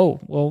like, oh,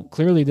 well,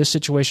 clearly this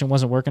situation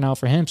wasn't working out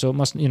for him. So it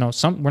must, you know,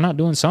 we're not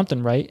doing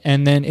something right.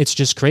 And then it's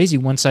just crazy.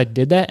 Once I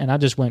did that and I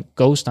just went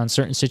ghost on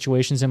certain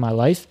situations in my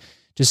life,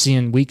 just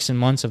seeing weeks and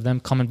months of them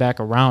coming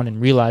back around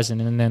and realizing,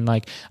 and then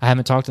like, I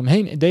haven't talked to them.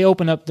 Hey, they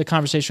open up the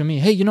conversation with me.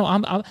 Hey, you know,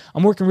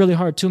 I'm working really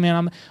hard too,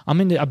 man.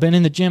 I've been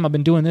in the gym. I've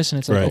been doing this. And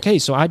it's like, okay,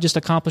 so I just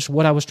accomplished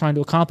what I was trying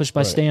to accomplish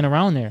by staying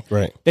around there.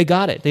 Right. They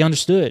got it. They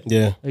understood.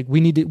 Yeah. Like we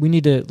need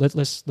to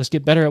let's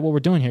get better at what we're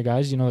doing here,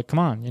 guys. You know, like, come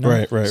on, you know?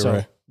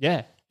 Right.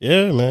 Yeah.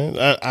 Yeah, man.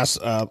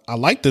 I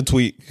like the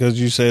tweet because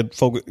you said,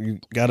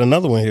 you got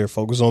another one here.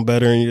 Focus on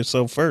bettering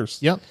yourself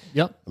first. Yep.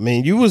 I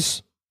mean,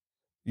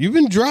 you've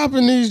been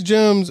dropping these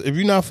gems. If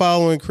you're not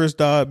following Chris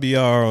Dodd BR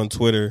on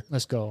Twitter,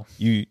 let's go.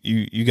 You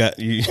got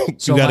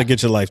to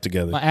get your life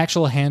together. My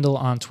actual handle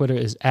on Twitter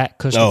is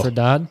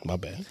 @Christopher_Dodd. My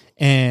bad.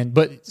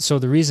 So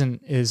the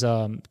reason is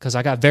because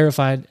I got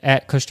verified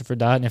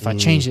 @Christopher_Dodd, and if I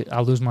change it,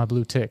 I'll lose my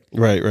blue tick.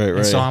 Right.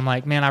 And so I'm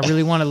like, man, I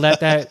really want to let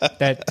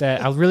that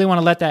I really want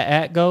to let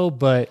that @ go,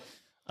 but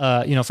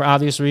you know, for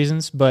obvious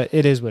reasons. But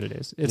it is what it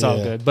is. It's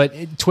all good.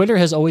 But Twitter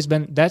has always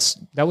been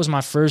that was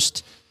my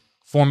first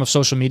form of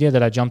social media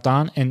that I jumped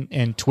on,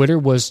 and Twitter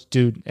was,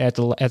 dude, at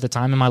the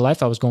time in my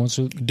life I was going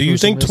through. Do you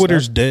think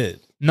Twitter's dead?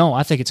 No,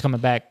 I think it's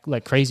coming back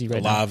like crazy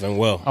right now. Alive and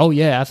well. Oh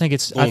yeah, I think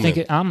it's.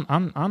 Booming.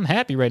 I'm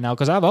happy right now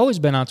because I've always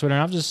been on Twitter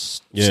and I've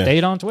just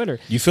stayed on Twitter.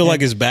 You feel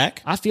like it's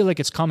back? I feel like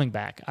it's coming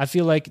back. I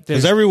feel like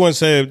because everyone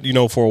said, you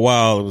know, for a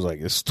while it was like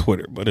it's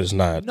Twitter, but it's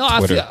not. No,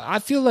 Twitter. I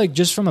feel like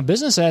just from a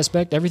business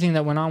aspect, everything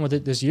that went on with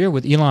it this year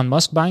with Elon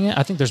Musk buying it,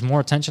 I think there's more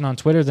attention on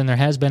Twitter than there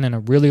has been in a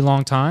really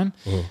long time,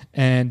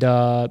 and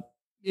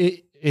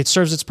it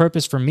serves its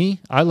purpose for me.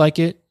 I like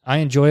it. I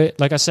enjoy it.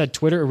 Like I said,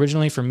 Twitter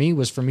originally for me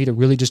was for me to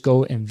really just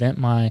go and vent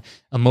my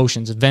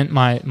emotions, vent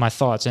my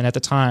thoughts. And at the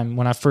time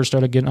when I first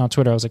started getting on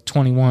Twitter, I was like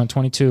 21,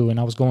 22, and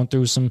I was going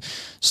through some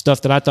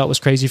stuff that I thought was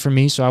crazy for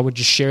me. So I would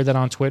just share that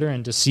on Twitter,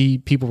 and to see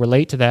people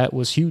relate to that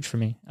was huge for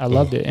me. I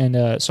loved it. And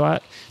that's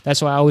why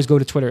I always go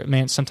to Twitter.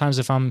 Man, sometimes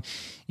if I'm,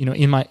 you know,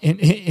 in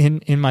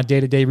my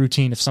day-to-day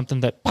routine, if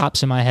something that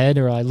pops in my head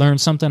or I learn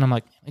something, I'm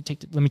like,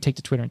 let me take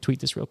to Twitter and tweet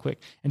this real quick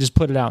and just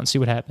put it out and see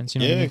what happens. You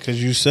know what I mean?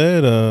 Because you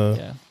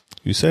said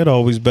you said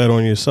always bet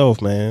on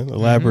yourself, man.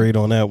 Elaborate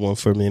on that one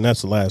for me, and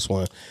that's the last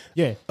one.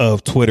 Yeah.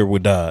 Of Twitter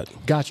with Dodd.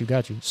 Got you.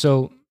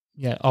 So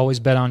yeah, always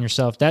bet on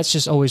yourself. That's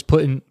just always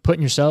putting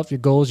yourself, your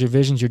goals, your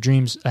visions, your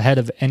dreams ahead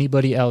of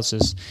anybody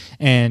else's,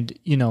 and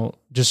you know,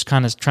 just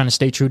kind of trying to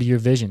stay true to your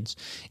visions.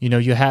 You know,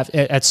 you have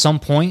at some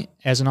point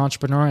as an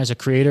entrepreneur, as a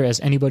creator, as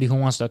anybody who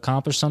wants to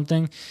accomplish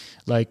something,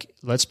 like,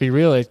 let's be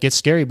real, it gets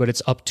scary, but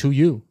it's up to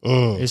you.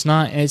 It's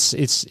not,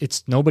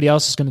 it's nobody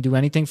else is going to do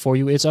anything for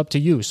you. It's up to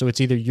you. So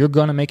it's either you're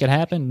going to make it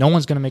happen. No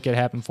one's going to make it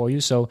happen for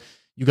you. So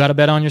you got to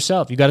bet on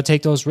yourself. You got to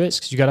take those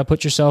risks. You got to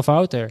put yourself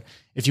out there.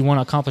 If you want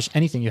to accomplish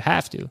anything, you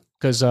have to,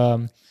 because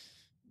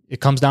it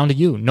comes down to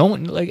you. No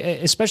one, like,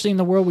 especially in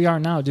the world we are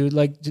now, dude.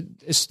 Like,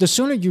 the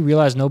sooner you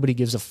realize nobody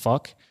gives a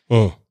fuck,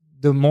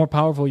 the more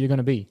powerful you're going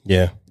to be.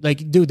 Yeah.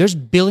 Like, dude, there's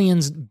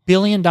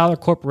billion-dollar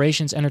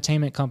corporations,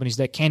 entertainment companies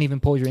that can't even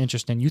pull your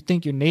interest in. You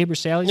think your neighbor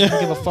Sally's going to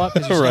give a fuck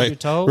because you stubbed your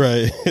toe?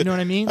 Right. You know what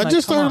I mean? I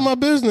just started my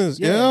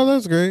business. Yeah,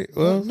 that's great.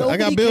 Well, I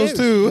got bills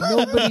too.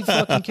 Nobody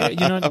fucking cares.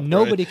 You know,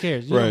 nobody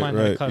cares. You don't mind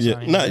that cuss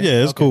on you.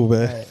 It's cool,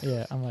 man. Right.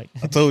 Yeah, I'm like,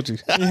 I told you.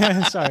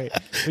 Yeah, sorry.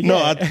 But no,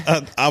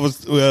 I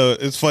was. Well,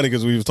 it's funny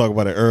because we was talking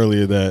about it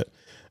earlier that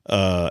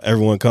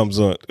everyone comes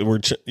on.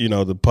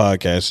 The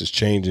podcast is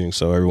changing,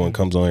 so everyone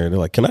comes on here. They're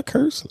like, "Can I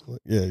curse?" I'm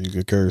like, yeah, you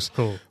could curse.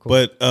 Cool.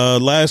 But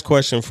last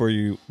question for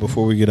you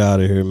before we get out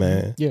of here,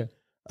 man. Yeah.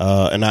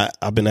 And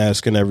I've been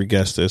asking every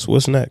guest this.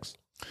 What's next?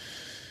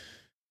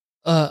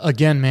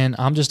 Again, man,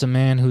 I'm just a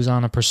man who's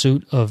on a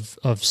pursuit of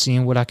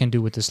seeing what I can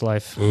do with this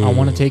life. I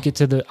want to take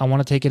it I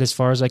want to take it as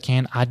far as I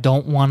can. I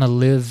don't want to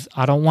live.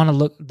 I don't want to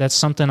look. That's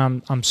something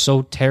I'm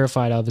so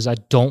terrified of. Is I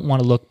don't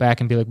want to look back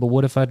and be like, but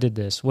what if I did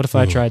this? What if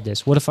I tried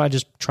this? What if I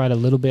just tried a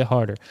little bit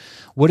harder?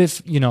 What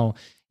if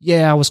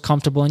I was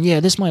comfortable and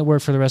this might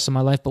work for the rest of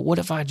my life, but what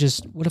if I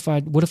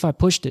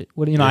pushed it?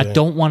 I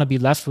don't want to be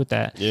left with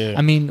that. Yeah.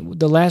 I mean,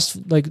 the last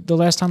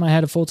time I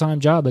had a full-time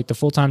job, like the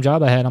full-time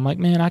job I had, I'm like,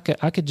 man, I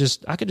could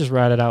just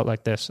ride it out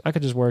like this. I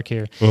could just work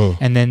here.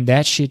 And then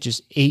that shit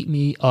just ate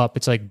me up.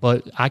 It's like,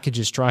 but I could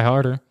just try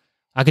harder.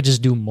 I could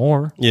just do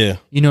more. Yeah.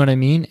 You know what I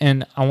mean?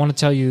 And I want to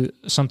tell you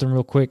something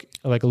real quick,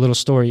 like a little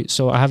story.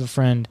 So I have a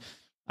friend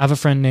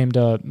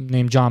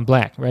named John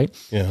Black, right?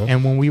 Yeah.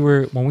 And when we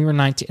were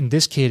 19, and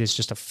this kid is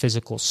just a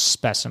physical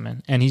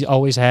specimen, and he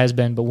always has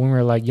been. But when we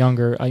were like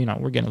younger,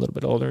 we're getting a little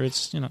bit older.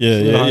 It's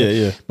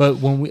Yeah. But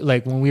when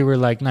we were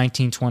like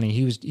 19, 20,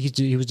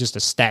 he was just a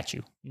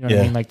statue. You know what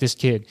I mean? Like this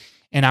kid.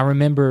 And I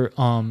remember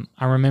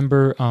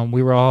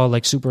we were all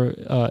like super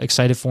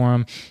excited for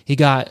him. He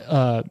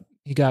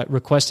got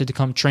requested to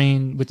come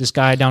train with this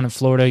guy down in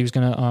Florida. He was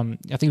gonna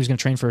I think he was gonna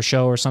train for a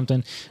show or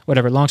something.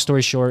 Whatever. Long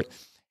story short.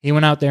 He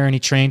went out there and he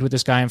trained with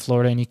this guy in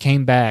Florida, and he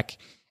came back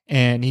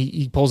and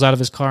he pulls out of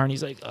his car and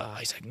he's like,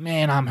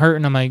 man, I'm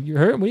hurting. I'm like, you're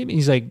hurt? What do you mean?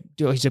 He's like,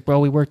 bro,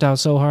 we worked out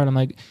so hard. I'm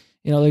like,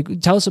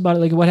 tell us about it.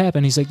 Like, what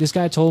happened? He's like, this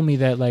guy told me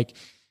that, like,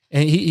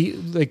 and he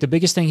like the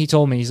biggest thing he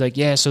told me, he's like,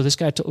 yeah, so this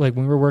guy, like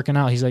when we were working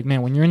out, he's like,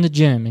 man, when you're in the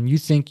gym and you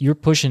think you're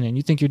pushing it and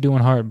you think you're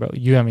doing hard, bro,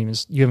 you haven't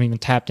even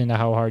tapped into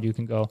how hard you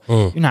can go.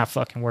 You're not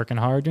fucking working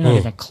hard. You're not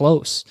even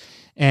close.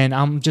 And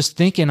I'm just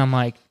thinking, I'm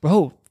like,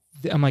 bro,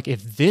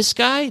 if this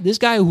guy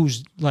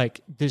who's like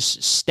this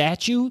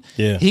statue,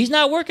 he's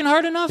not working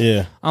hard enough.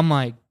 Yeah. I'm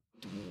like,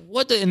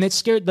 what the, and it's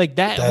scared, like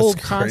that's whole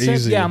concept.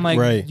 Crazy. Yeah. I'm like,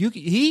 right.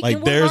 He like can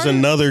work there's harder?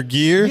 another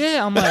gear.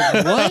 Yeah. I'm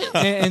like, what?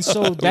 And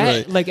so that,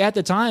 Right. like at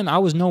the time I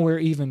was nowhere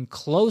even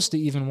close to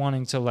even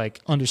wanting to like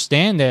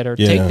understand that or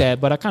take that,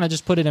 but I kind of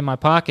just put it in my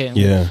pocket.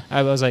 And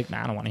I was like,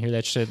 nah, I don't want to hear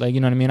that shit. Like, you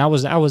know what I mean? I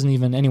wasn't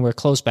even anywhere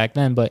close back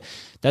then, but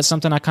that's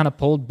something I kind of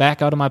pulled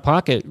back out of my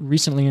pocket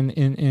recently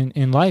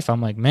in life.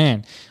 I'm like,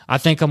 man, I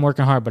think I'm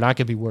working hard, but I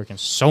could be working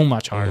so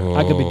much harder.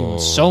 I could be doing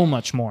so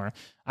much more.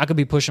 I could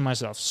be pushing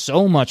myself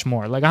so much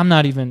more. Like I'm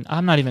not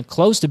even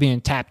close to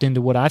being tapped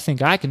into what I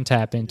think I can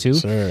tap into.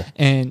 Sure.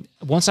 And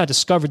once I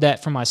discovered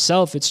that for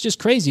myself, it's just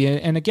crazy.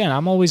 And again,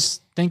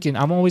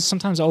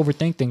 sometimes I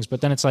overthink things,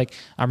 but then it's like,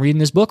 I'm reading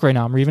this book right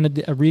now. I'm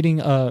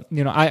reading,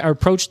 I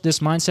approached this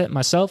mindset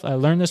myself. I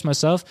learned this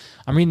myself.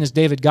 I'm reading this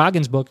David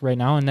Goggins book right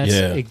now. And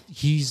that's,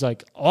 he's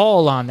like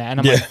all on that.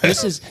 And I'm like,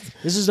 this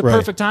is the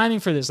perfect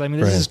timing for this. I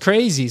mean, this is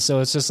crazy. So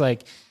it's just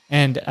like,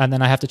 and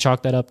then I have to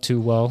chalk that up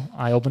to, well,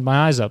 I opened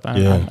my eyes up. I,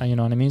 you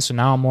know what I mean? So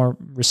now I'm more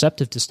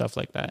receptive to stuff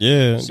like that.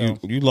 Yeah. So,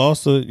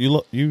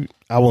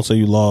 I won't say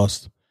you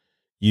lost.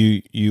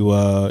 You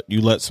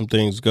let some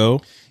things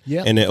go.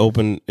 Yeah. And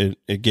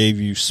it gave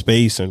you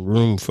space and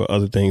room for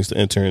other things to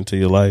enter into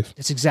your life.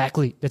 That's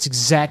exactly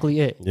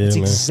it. Yeah, that's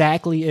man.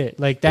 exactly it.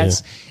 Like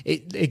that's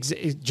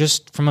it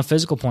just from a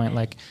physical point.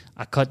 Like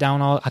I cut out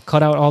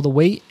all the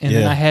weight, and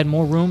then I had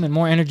more room and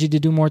more energy to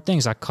do more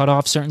things. I cut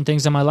off certain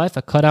things in my life.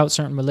 I cut out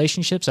certain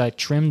relationships. I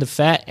trimmed the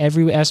fat,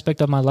 every aspect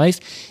of my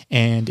life.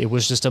 And it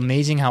was just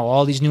amazing how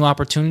all these new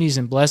opportunities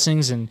and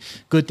blessings and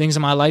good things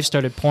in my life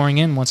started pouring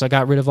in once I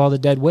got rid of all the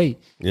dead weight.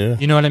 Yeah.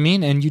 You know what I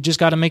mean? And you just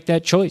got to make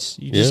that choice.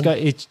 You just got,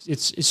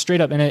 it's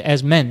straight up. And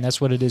as men, that's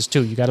what it is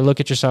too. You got to look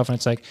at yourself and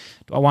it's like,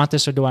 do I want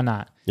this or do I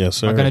not? Yes,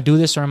 sir. Am I going to do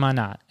this or am I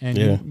not?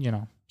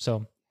 And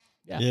so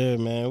yeah. Yeah,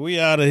 man. We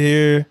out of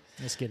here.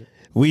 Let's get it.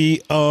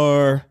 We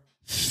are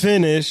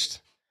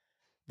finished.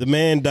 The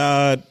man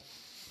Dodd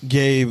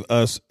gave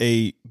us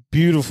a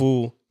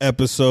beautiful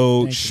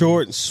episode,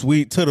 short and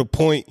sweet, to the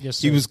point. Yes,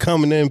 sir. He was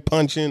coming in,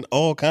 punching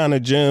all kind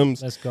of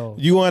gems. Let's go.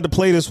 You wanted to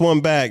play this one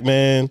back,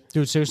 man.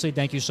 Dude, seriously,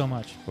 thank you so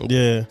much.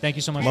 Yeah. Thank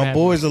you so much. My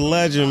boy's a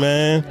legend,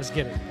 man. Let's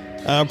get it.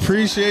 I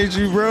appreciate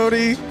you,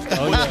 Brody.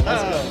 Oh, yeah.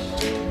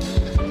 Let's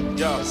go.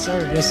 Yes,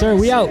 sir. Yes, sir.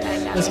 We out.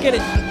 Let's get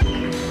it.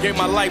 Gave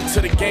my life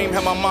to the game,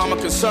 had my mama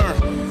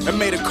concerned, and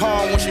made a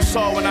call when she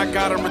saw when I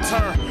got in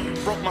return.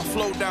 Broke my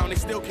flow down, they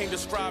still can't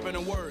describe it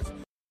in words.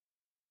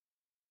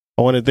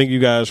 I want to thank you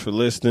guys for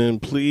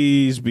listening.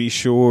 Please be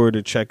sure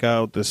to check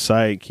out the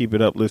site,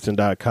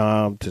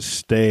 keepituplifting.com, to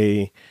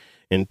stay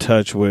in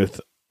touch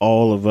with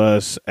all of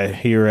us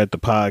here at the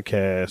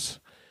podcast.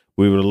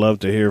 We would love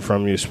to hear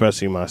from you,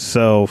 especially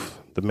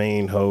myself, the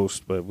main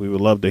host, but we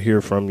would love to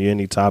hear from you,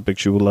 any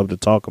topics you would love to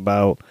talk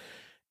about.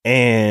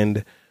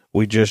 And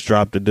we just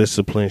dropped the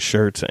Discipline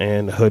shirts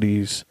and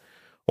hoodies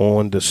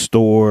on the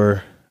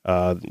store.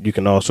 You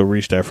can also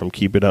reach that from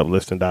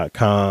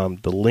keepituplifting.com.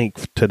 The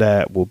link to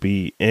that will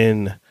be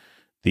in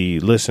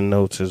the listen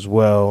notes as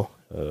well.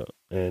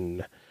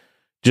 And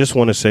just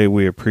want to say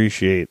we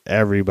appreciate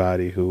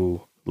everybody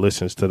who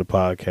listens to the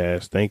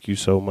podcast. Thank you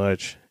so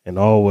much. And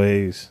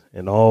always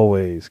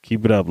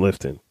keep it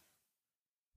uplifting.